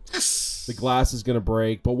spirit. The glass is gonna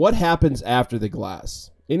break. But what happens after the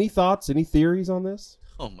glass? Any thoughts? Any theories on this?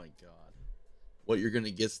 Oh my god. What you're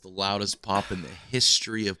gonna get's the loudest pop in the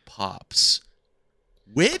history of pops.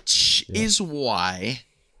 Which is why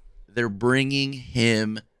they're bringing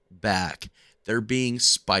him back. They're being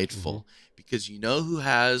spiteful. Because you know who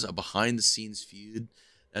has a behind-the-scenes feud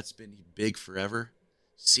that's been big forever?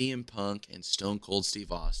 CM Punk and Stone Cold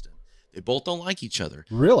Steve Austin. They both don't like each other.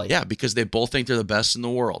 Really? Yeah, because they both think they're the best in the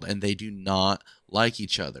world, and they do not like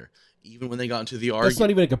each other. Even when they got into the argument. That's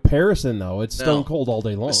not even a comparison, though. It's Stone Cold all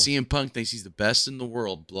day long. But CM Punk thinks he's the best in the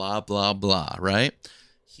world, blah, blah, blah, right?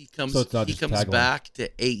 He comes back to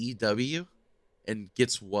AEW and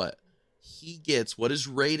gets what? He gets what is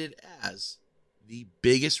rated as the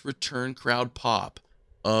biggest return crowd pop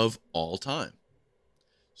of all time.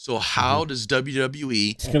 So how does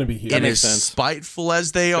WWE, it's gonna be huge. and as spiteful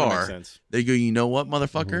as they are, they go, you know what,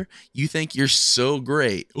 motherfucker? You think you're so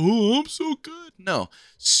great. Oh, I'm so good. No.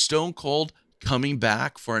 Stone Cold coming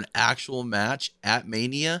back for an actual match at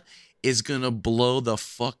Mania is going to blow the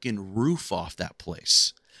fucking roof off that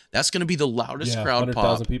place. That's going to be the loudest crowd pop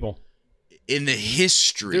 100,000 people in the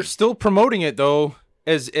history. They're still promoting it though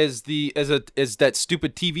as that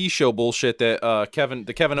stupid TV show bullshit that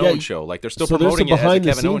the Kevin Owens show. They're still promoting it as a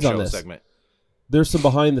Kevin Owens show segment. There's some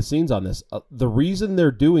behind the scenes on this. The reason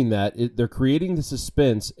they're doing that is they're creating the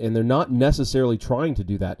suspense, and they're not necessarily trying to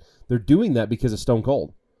do that. They're doing that because of Stone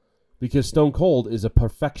Cold. Because Stone Cold is a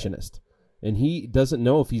perfectionist, and he doesn't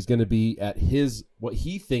know if he's going to be at what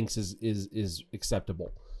he thinks is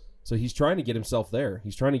acceptable. So he's trying to get himself there.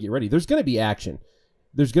 He's trying to get ready. There's going to be action.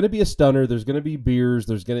 There's going to be a stunner. There's going to be beers.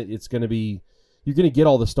 You're going to get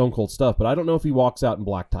all the Stone Cold stuff, but I don't know if he walks out in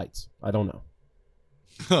black tights. I don't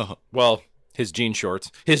know. Well, his jean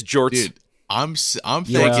shorts, his jorts. Dude, I'm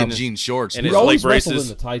thinking jean shorts. And his always leg braces.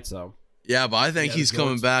 wrestled in the tights, though. Yeah, but I think he's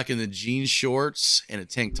coming back in the jean shorts and a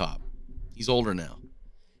tank top. He's older now.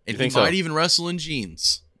 And he might even wrestle in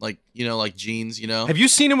jeans. Like jeans, Have you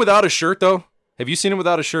seen him without a shirt, though? Have you seen him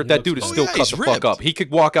without a shirt? That dude is still cut the fuck up. He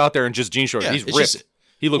could walk out there in just jean shorts. Yeah, he's ripped.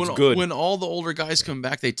 He looks good. When all the older guys come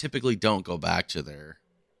back, they typically don't go back to their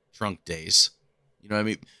trunk days. You know what I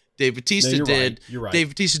mean? Dave Bautista did. Right. You're right. Dave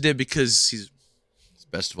Bautista did because he's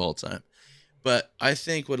best of all time. But I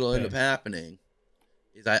think what will end up happening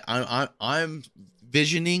is I'm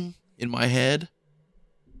visioning in my head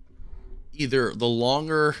either the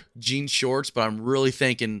longer jean shorts, but I'm really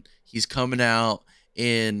thinking he's coming out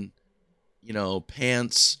in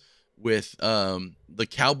pants with the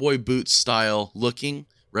cowboy boots style looking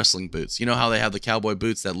wrestling boots. You know how they have the cowboy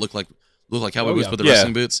boots that look like cowboy boots, but they're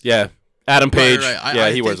wrestling boots? Yeah. Adam Page. Right.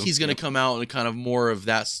 I think he's going to come out in kind of more of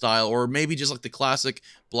that style, or maybe just like the classic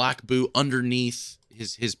black boot underneath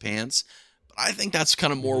his pants. But I think that's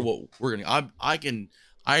kind of more what we're going to.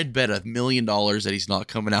 I'd bet $1 million that he's not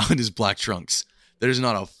coming out in his black trunks. There's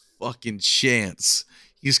not a fucking chance.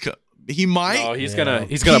 He might. No, he's Yeah. gonna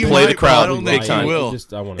He play the might, crowd I don't big think time. he will.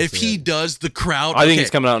 If he does the crowd, I think he's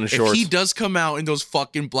coming out in If shorts. he does come out in those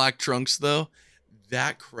fucking black trunks, though,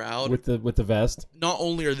 that crowd, with the vest. not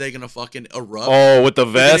only are they gonna fucking erupt, Oh, with the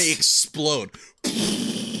they're gonna vest. explode.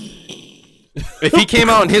 If he came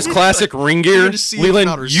out in his classic ring You're gear, gonna see it Leland,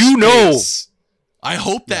 from outer you know, space. I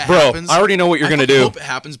hope that bro. happens. I already know what you're gonna do. I hope it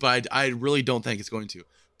happens, but I really don't think it's going to.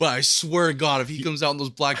 But I swear to God, if he comes out in those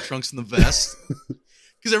black trunks and the vest,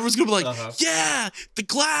 because everyone's gonna be like, "Yeah, the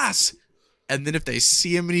glass," and then if they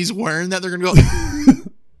see him and he's wearing that, they're gonna go,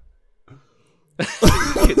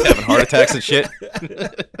 Kids having heart attacks and shit.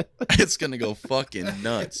 "It's gonna go fucking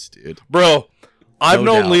nuts, dude." Bro, I've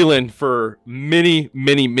No known doubt. Leland for many,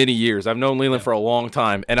 many, many years. I've known Leland for a long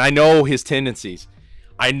time, and I know his tendencies.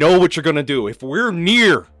 I know what you're gonna do. If we're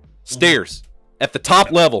near stairs at the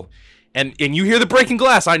top level, and you hear the breaking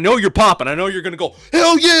glass, I know you're popping. I know you're gonna go,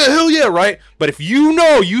 hell yeah, right? But if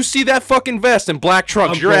you see that fucking vest and black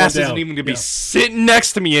trunks, I'm your going ass down. isn't even gonna be Yeah. sitting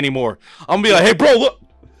next to me anymore. I'm gonna be like, hey, bro, look,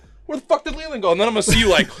 where the fuck did Leland go? And then I'm gonna see you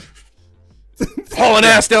like hauling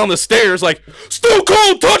ass down the stairs, like, Stone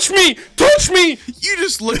Cold, touch me! You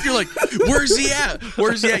just look, you're like, "Where's he at?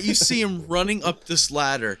 Where's he at?" You see him running up this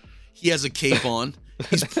ladder. He has a cape on.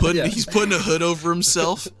 He's putting a hood over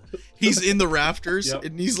himself. He's in the rafters,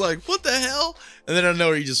 and he's like, "What the hell?" And then I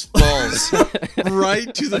know he just falls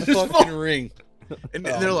right to the fucking ring. And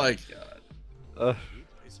they're like,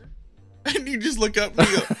 and you just look up and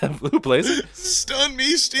you go, Blue Blazer? "Stun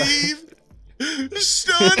me, Steve!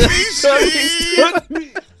 Stun me,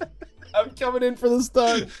 Steve! I'm coming in for the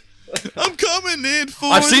stun. I'm coming in for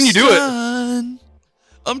I've seen you do it. it.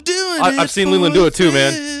 I'm doing it. I've seen Leland do it too,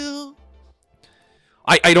 man. man.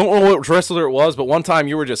 I don't know what wrestler it was, but one time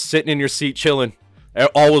you were just sitting in your seat chilling.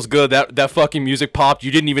 All was good. That fucking music popped.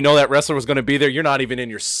 You didn't even know that wrestler was going to be there. You're not even in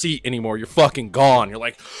your seat anymore. You're fucking gone. You're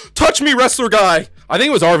like, touch me, wrestler guy. I think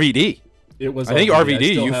it was RVD. It was. I think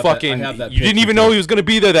RVD. You fucking. You didn't even know he was going to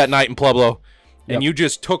be there that night in Pueblo, and you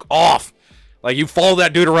just took off. Like you followed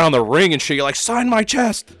that dude around the ring and shit. You're like, sign my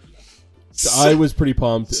chest. I was pretty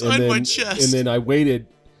pumped, Sign my chest. and then I waited,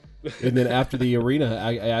 and then after the arena,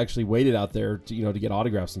 I actually waited out there to get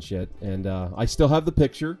autographs and shit. And I still have the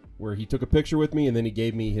picture where he took a picture with me, and then he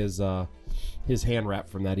gave me his hand wrap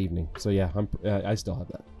from that evening. So yeah, I still have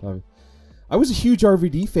that. I was a huge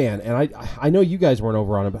RVD fan, and I know you guys weren't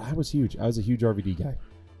over on him, but I was huge. I was a huge RVD guy.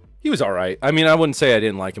 He was all right. I mean, I wouldn't say I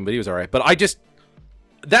didn't like him, but he was all right. But I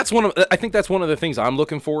think that's one of the things I'm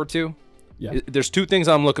looking forward to. Yeah. There's two things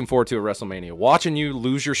I'm looking forward to at WrestleMania. Watching you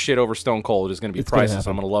lose your shit over Stone Cold is going to be priceless.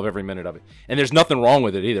 I'm going to love every minute of it. And there's nothing wrong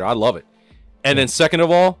with it either. I love it. And then second of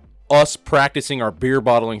all, us practicing our beer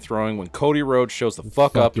bottling throwing when Cody Rhodes shows the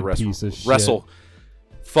fuck up to wrestle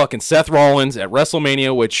fucking Seth Rollins at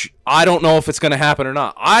WrestleMania, which I don't know if it's going to happen or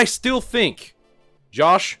not. I still think,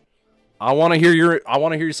 Josh, I want to hear your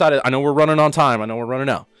side of it. I know we're running on time. I know we're running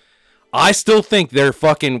out. I still think they're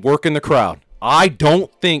fucking working the crowd. I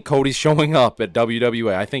don't think Cody's showing up at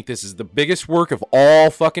WWA. I think this is the biggest work of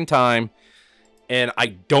all fucking time. And I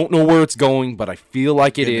don't know where it's going, but I feel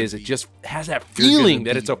like it is. It just has that feeling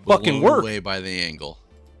that it's a fucking work. Away by the angle.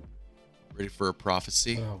 Ready for a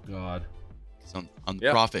prophecy? Oh God. On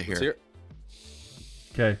the prophet let's here. hear it.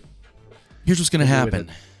 Okay. Here's what's gonna I'll do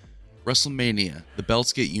happen. WrestleMania, the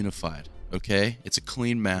belts get unified. Okay, it's a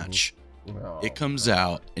clean match. Oh, It comes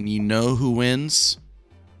out, and you know who wins?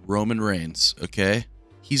 Roman Reigns. Okay,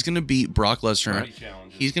 he's gonna beat Brock Lesnar.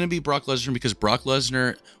 He's gonna beat Brock Lesnar because Brock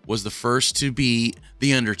Lesnar was the first to beat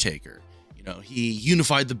The Undertaker. You know, he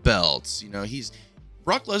unified the belts. You know,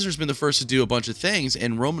 Brock Lesnar's been the first to do a bunch of things,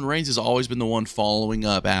 and Roman Reigns has always been the one following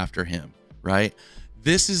up after him. Right?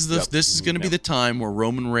 This is going to be the time where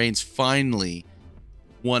Roman Reigns finally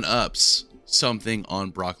one-ups something on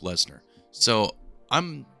Brock Lesnar. So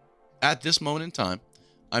I'm at this moment in time,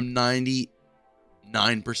 I'm 99%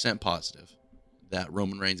 positive that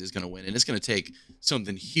Roman Reigns is going to win, and it's going to take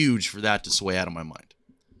something huge for that to sway out of my mind.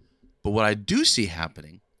 But what I do see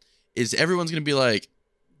happening is everyone's going to be like,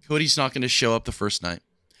 Cody's not going to show up the first night.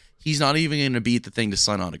 He's not even going to be at the thing to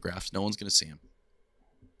sign autographs. No one's going to see him.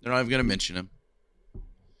 They're not even going to mention him.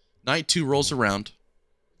 Night 2 rolls around.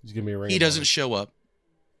 He's gonna be a ring. He doesn't show up.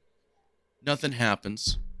 Nothing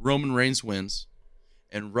happens. Roman Reigns wins.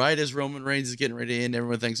 And right as Roman Reigns is getting ready to end,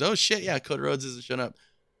 everyone thinks, oh shit, yeah, Cody Rhodes isn't showing up.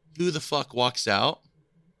 Who the fuck walks out?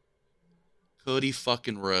 Cody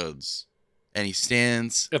fucking Rhodes. And he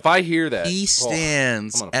stands. If I hear that, He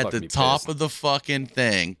stands I'm gonna at fucking the be top pissed. of the fucking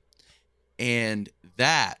thing. And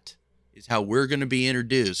that is how we're going to be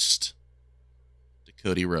introduced to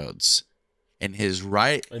Cody Rhodes. And his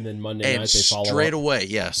right. And then Monday And night they follow straight up. away,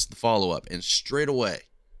 yes, the follow-up. And straight away,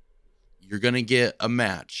 you're going to get a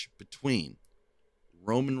match between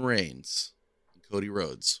Roman Reigns and Cody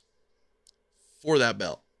Rhodes for that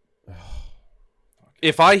belt.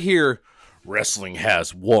 If I hear wrestling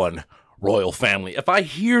has one royal family, if I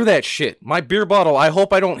hear that shit, my beer bottle, I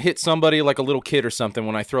hope I don't hit somebody like a little kid or something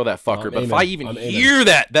when I throw that fucker. But if I even hear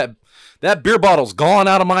that beer bottle's gone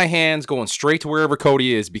out of my hands, going straight to wherever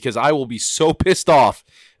Cody is, because I will be so pissed off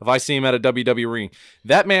if I see him at a WWE ring.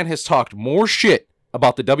 That man has talked more shit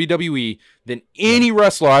about the WWE than any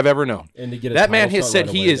wrestler I've ever known. And to get that man has said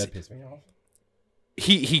he is.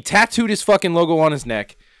 He tattooed his fucking logo on his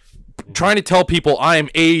neck, trying to tell people I am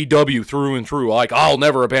AEW through and through. Like, I'll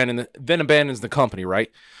never abandon then abandons the company, right?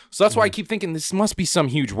 So that's why I keep thinking this must be some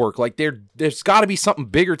huge work. Like, there's got to be something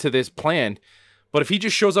bigger to this planned. But if he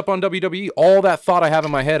just shows up on WWE, all that thought I have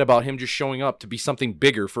in my head about him just showing up to be something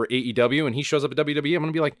bigger for AEW, and he shows up at WWE, I'm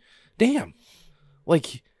gonna be like, damn,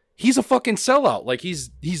 like he's a fucking sellout. Like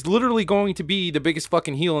he's literally going to be the biggest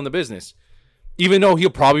fucking heel in the business, even though he'll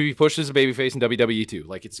probably be pushed as a babyface in WWE too.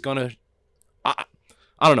 Like it's gonna, I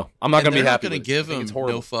don't know. I'm not gonna be happy. They're not gonna give him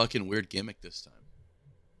no fucking weird gimmick this time,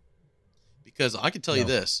 because I can tell you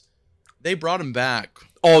this: they brought him back.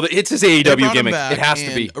 Oh, it's his AEW gimmick. It has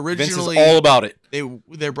to be. Originally, Vince is all about it.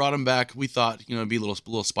 They brought him back. We thought, it'd be a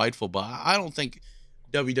little spiteful, but I don't think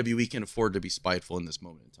WWE can afford to be spiteful in this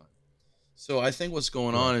moment in time. So I think what's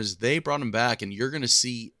going on is they brought him back, and you're going to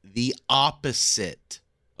see the opposite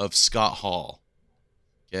of Scott Hall.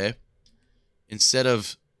 Okay, instead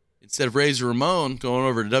of Razor Ramon going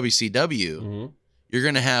over to WCW, you're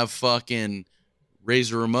going to have fucking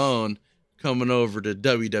Razor Ramon coming over to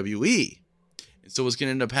WWE. And so what's going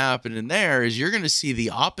to end up happening there is you're going to see the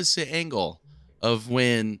opposite angle of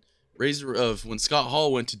when Scott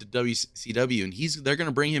Hall went to the WCW, and they're going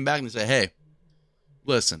to bring him back and say, "Hey,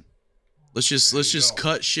 listen, let's just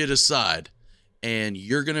cut shit aside, and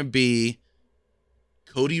you're going to be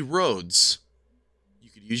Cody Rhodes. You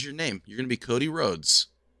could use your name. You're going to be Cody Rhodes,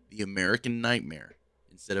 the American Nightmare,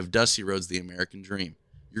 instead of Dusty Rhodes, the American Dream.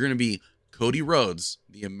 You're going to be Cody Rhodes,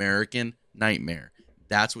 the American Nightmare."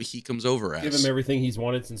 That's what he comes over as. Give him everything he's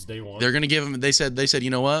wanted since day one. They're gonna give him. They said, you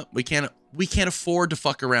know what? We can't afford to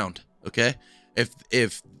fuck around. Okay,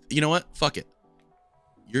 if you know what, fuck it.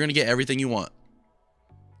 You're gonna get everything you want.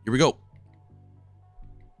 Here we go.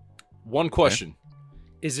 One question: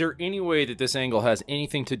 is there any way that this angle has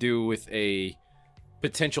anything to do with a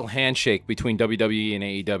potential handshake between WWE and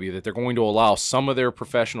AEW, that they're going to allow some of their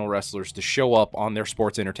professional wrestlers to show up on their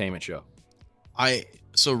sports entertainment show?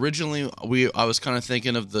 So originally I was kind of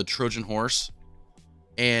thinking of the Trojan horse,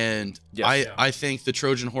 and I think the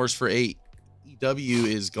Trojan horse for AEW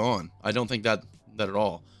is gone. I don't think that at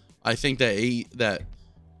all. I think that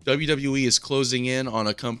WWE is closing in on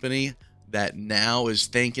a company that now is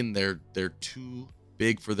thinking they're too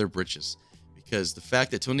big for their britches, because the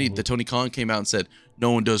fact that Tony Khan came out and said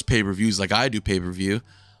no one does pay-per-views like I do pay-per-view.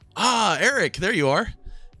 Eric, there you are.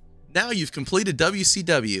 Now you've completed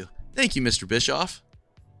WCW. Thank you, Mr. Bischoff.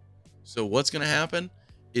 So what's going to happen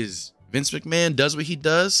is Vince McMahon does what he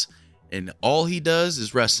does, and all he does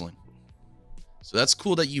is wrestling. So that's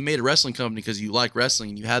cool that you made a wrestling company because you like wrestling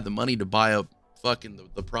and you had the money to buy up fucking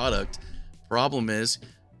the product. Problem is,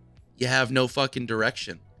 you have no fucking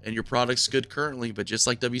direction, and your product's good currently, but just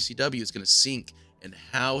like WCW, it's going to sink. And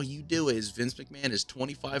how you do it is Vince McMahon is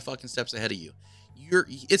 25 fucking steps ahead of you.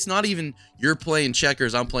 It's not even you're playing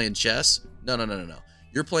checkers, I'm playing chess. No.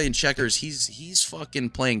 You're playing checkers. He's fucking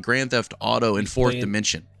playing Grand Theft Auto in fourth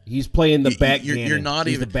dimension. He's playing the backgammon. You're not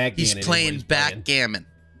even. He's playing backgammon.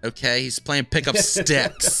 Okay, he's playing pickup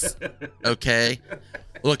sticks. Okay,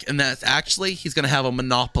 look, and that's actually he's gonna have a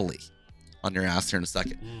monopoly on your ass here in a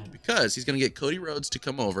second, because he's gonna get Cody Rhodes to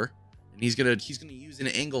come over, and he's gonna use an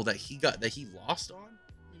angle that he lost on.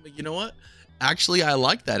 But you know what? Actually, I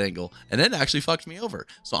like that angle, and it actually fucked me over.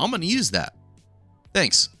 So I'm gonna use that.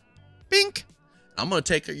 Thanks. Bink. I'm going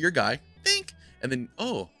to take your guy, think, and then,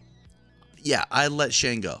 I let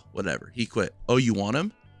Shane go. Whatever. He quit. Oh, you want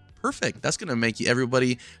him? Perfect. That's going to make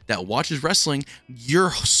everybody that watches wrestling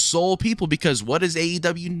your sole people, because what does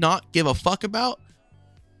AEW not give a fuck about?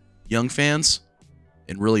 Young fans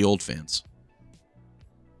and really old fans.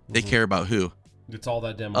 They care about who? It's all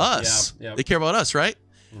that demo. Us. Yeah. They care about us, right?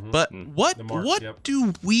 Mm-hmm. But what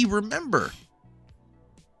do we remember?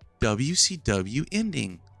 WCW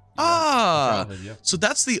ending. So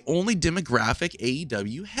that's the only demographic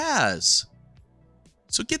AEW has.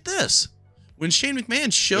 So get this. When Shane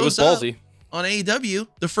McMahon shows up on AEW,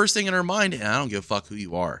 the first thing in our mind, and I don't give a fuck who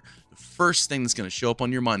you are, the first thing that's going to show up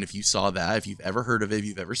on your mind, if you saw that, if you've ever heard of it, if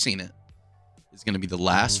you've ever seen it, is going to be the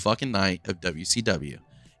last fucking night of WCW.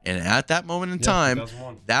 And at that moment in time,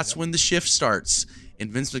 2001. that's when the shift starts.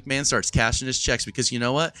 And Vince McMahon starts cashing his checks because you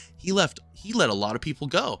know what? He let a lot of people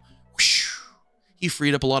go. He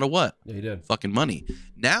freed up a lot of what? Yeah, he did. Fucking money.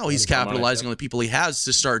 Now he's Money, capitalizing on the people he has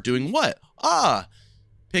to start doing what?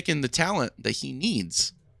 Picking the talent that he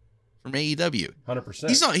needs from AEW.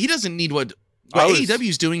 100%. He doesn't need what AEW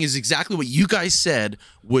is doing is exactly what you guys said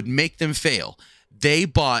would make them fail. They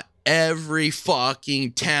bought every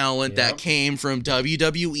fucking talent that came from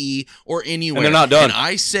WWE or anywhere. And they're not done. And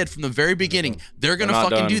I said from the very beginning, they're going to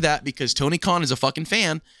fucking do that because Tony Khan is a fucking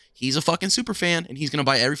fan. He's a fucking super fan, and he's going to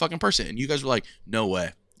buy every fucking person. And you guys were like, no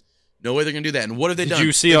way. No way they're going to do that. And what have they done? Did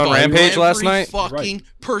you see on Rampage last night? Fucking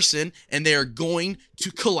person, and they are going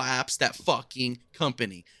to collapse that fucking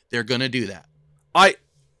company. They're going to do that. I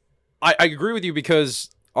agree with you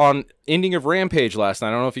because on ending of Rampage last night,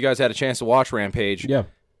 I don't know if you guys had a chance to watch Rampage. Yeah.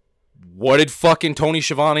 What did fucking Tony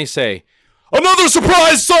Schiavone say? Another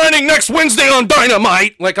surprise signing next Wednesday on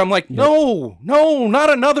Dynamite. Like, I'm like, no, not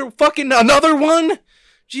another one.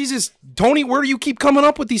 Jesus, Tony, where do you keep coming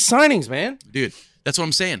up with these signings, man? Dude, that's what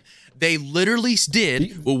I'm saying. They literally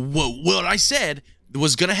did what I said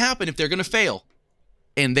was going to happen if they're going to fail.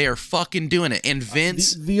 And they are fucking doing it. And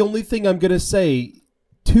Vince... The only thing I'm going to say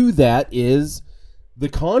to that is the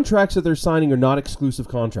contracts that they're signing are not exclusive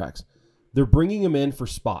contracts. They're bringing them in for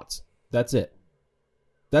spots. That's it.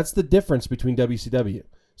 That's the difference between WCW.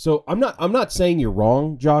 So I'm not saying you're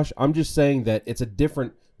wrong, Josh. I'm just saying that it's a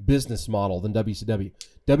different business model than WCW.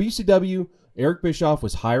 WCW, Eric Bischoff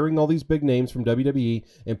was hiring all these big names from WWE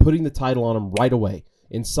and putting the title on them right away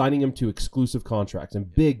and signing them to exclusive contracts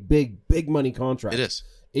and big money contracts. It is.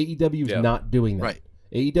 AEW is not doing that. Right.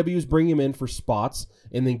 AEW is bringing them in for spots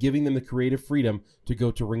and then giving them the creative freedom to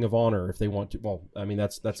go to Ring of Honor if they want to. Well, I mean,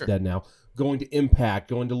 that's Sure. dead now. Going to Impact,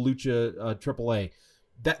 going to Lucha AAA.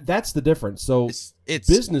 That's the difference. So it's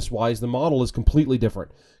business-wise, the model is completely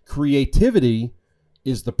different. Creativity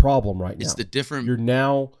is the problem right now. It's the different...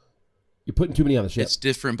 You're putting too many on the ship. It's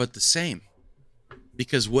different but the same.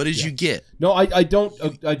 Because what did you get? No, I don't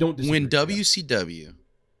disagree. When WCW,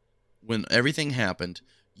 when everything happened,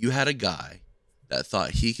 you had a guy that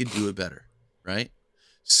thought he could do it better, right?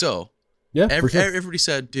 So yeah, for sure. everybody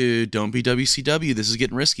said, dude, don't be WCW. This is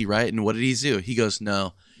getting risky, right? And what did he do? He goes,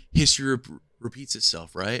 no, history repeats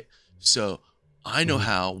itself, right? So I know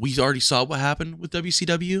how. We already saw what happened with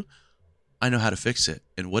WCW. I know how to fix it.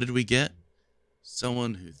 And what did we get?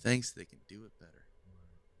 Someone who thinks they can do it better.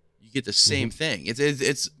 You get the same thing.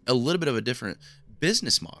 It's a little bit of a different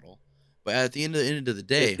business model, but at the end of the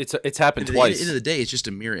day, it's happened at twice. the end of the day, it's just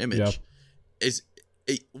a mirror image. Yeah.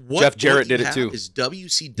 Jeff Jarrett did it too. Is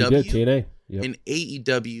He did, WCW TNA. Yep. and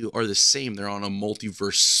AEW are the same. They're on a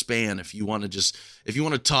multiverse span. If you want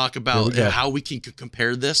to talk about how we can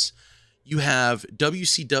compare this, you have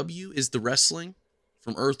WCW is the wrestling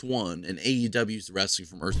from Earth 1 and AEW is the wrestling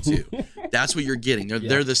from Earth 2. That's what you're getting.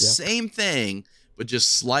 They're the same thing, but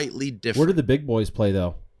just slightly different. Where did the big boys play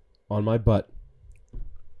though? On my butt.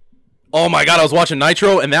 Oh my God, I was watching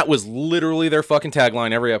Nitro, and that was literally their fucking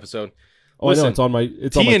tagline every episode. Oh, Listen, I know,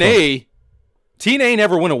 it's on my TNA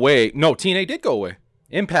never went away. No, TNA did go away.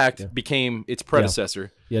 Impact became its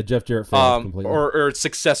predecessor. Yeah, Jeff Jarrett failed completely. Or its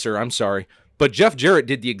successor, I'm sorry. But Jeff Jarrett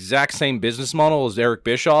did the exact same business model as Eric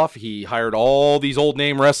Bischoff. He hired all these old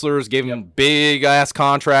name wrestlers, gave them big ass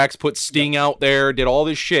contracts, put Sting out there, did all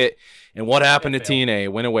this shit. And what happened to TNA? It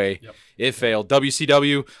went away. Yep. It failed.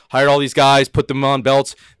 WCW hired all these guys, put them on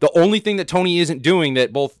belts. The only thing that Tony isn't doing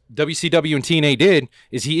that both WCW and TNA did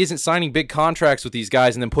is he isn't signing big contracts with these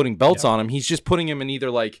guys and then putting belts on them. He's just putting them in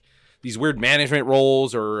either like these weird management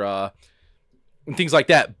roles or and things like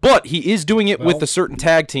that. But he is doing it with a certain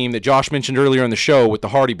tag team that Josh mentioned earlier in the show with the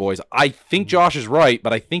Hardy Boys. I think Josh is right,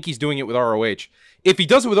 but I think he's doing it with ROH. If he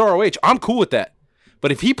does it with ROH, I'm cool with that.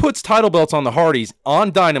 But if he puts title belts on the Hardys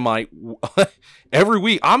on Dynamite every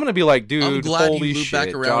week, I'm going to be like, dude, I'm glad holy you moved shit,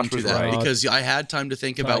 back around Josh to was that right. because I had time to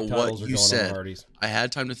think about what you said. Hardys. I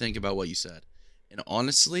had time to think about what you said. And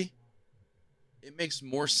honestly, it makes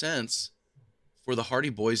more sense for the Hardy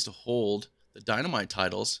Boys to hold the Dynamite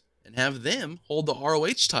titles and have them hold the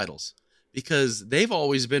ROH titles because they've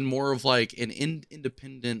always been more of like an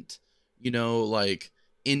independent, like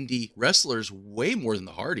indie wrestlers way more than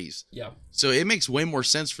the Hardys. Yeah. So it makes way more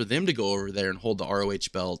sense for them to go over there and hold the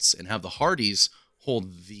ROH belts and have the Hardys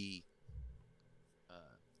hold the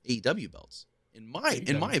AEW belts. In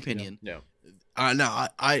my opinion, now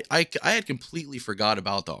I had completely forgot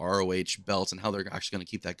about the ROH belts and how they're actually going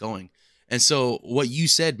to keep that going. And so what you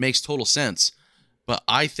said makes total sense. But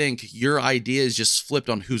I think your idea is just flipped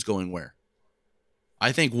on who's going where.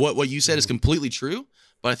 I think what you said is completely true,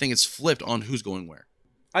 but I think it's flipped on who's going where.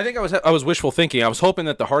 I think I was wishful thinking. I was hoping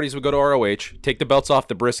that the Hardys would go to ROH, take the belts off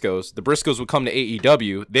the Briscoes. The Briscoes would come to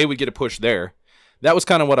AEW. They would get a push there. That was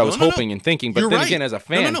kind of what I was hoping and thinking. But then again, as a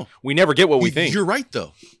fan, we never get what we think. You're right,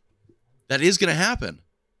 though. That is going to happen.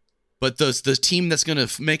 But the team that's going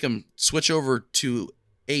to make them switch over to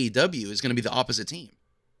AEW is going to be the opposite team.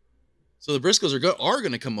 So the Briscoes are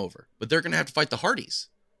going to come over, but they're going to have to fight the Hardys.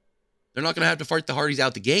 They're not going to have to fight the Hardys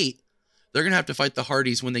out the gate. They're going to have to fight the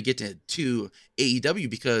Hardys when they get to AEW,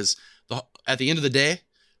 because at the end of the day,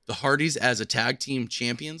 the Hardys as a tag team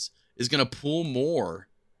champions is going to pull more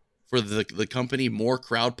for the company, more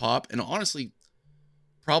crowd pop, and honestly,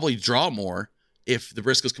 probably draw more if the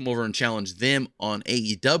Briscoes come over and challenge them on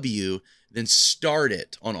AEW than start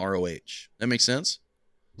it on ROH. That makes sense?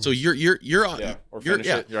 So your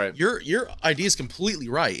idea is completely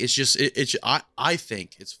right. It's just I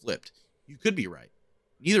think it's flipped. You could be right.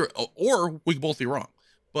 Neither, or we could both be wrong.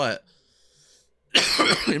 But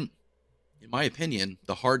in my opinion,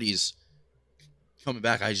 the Hardys coming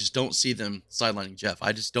back, I just don't see them sidelining Jeff.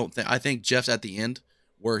 I just don't think. I think Jeff's at the end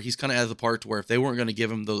where he's kind of at the part where if they weren't going to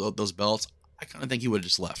give him those belts, I kind of think he would have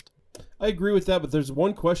just left. I agree with that, but there's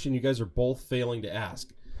one question you guys are both failing to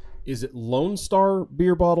ask. Is it Lone Star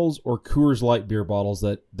beer bottles or Coors Light beer bottles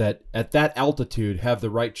that at that altitude have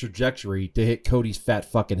the right trajectory to hit Cody's fat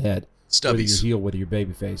fucking head? Stubbies. Whether you're heel, whether you're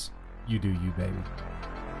baby face. You do you, baby.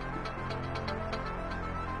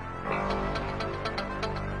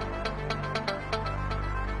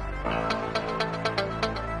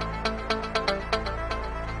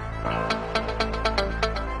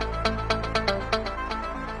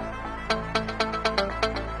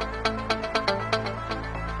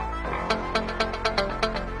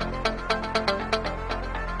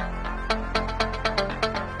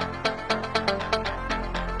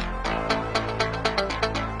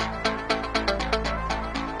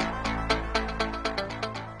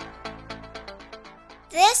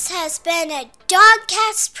 This has been a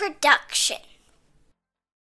Dogcast production.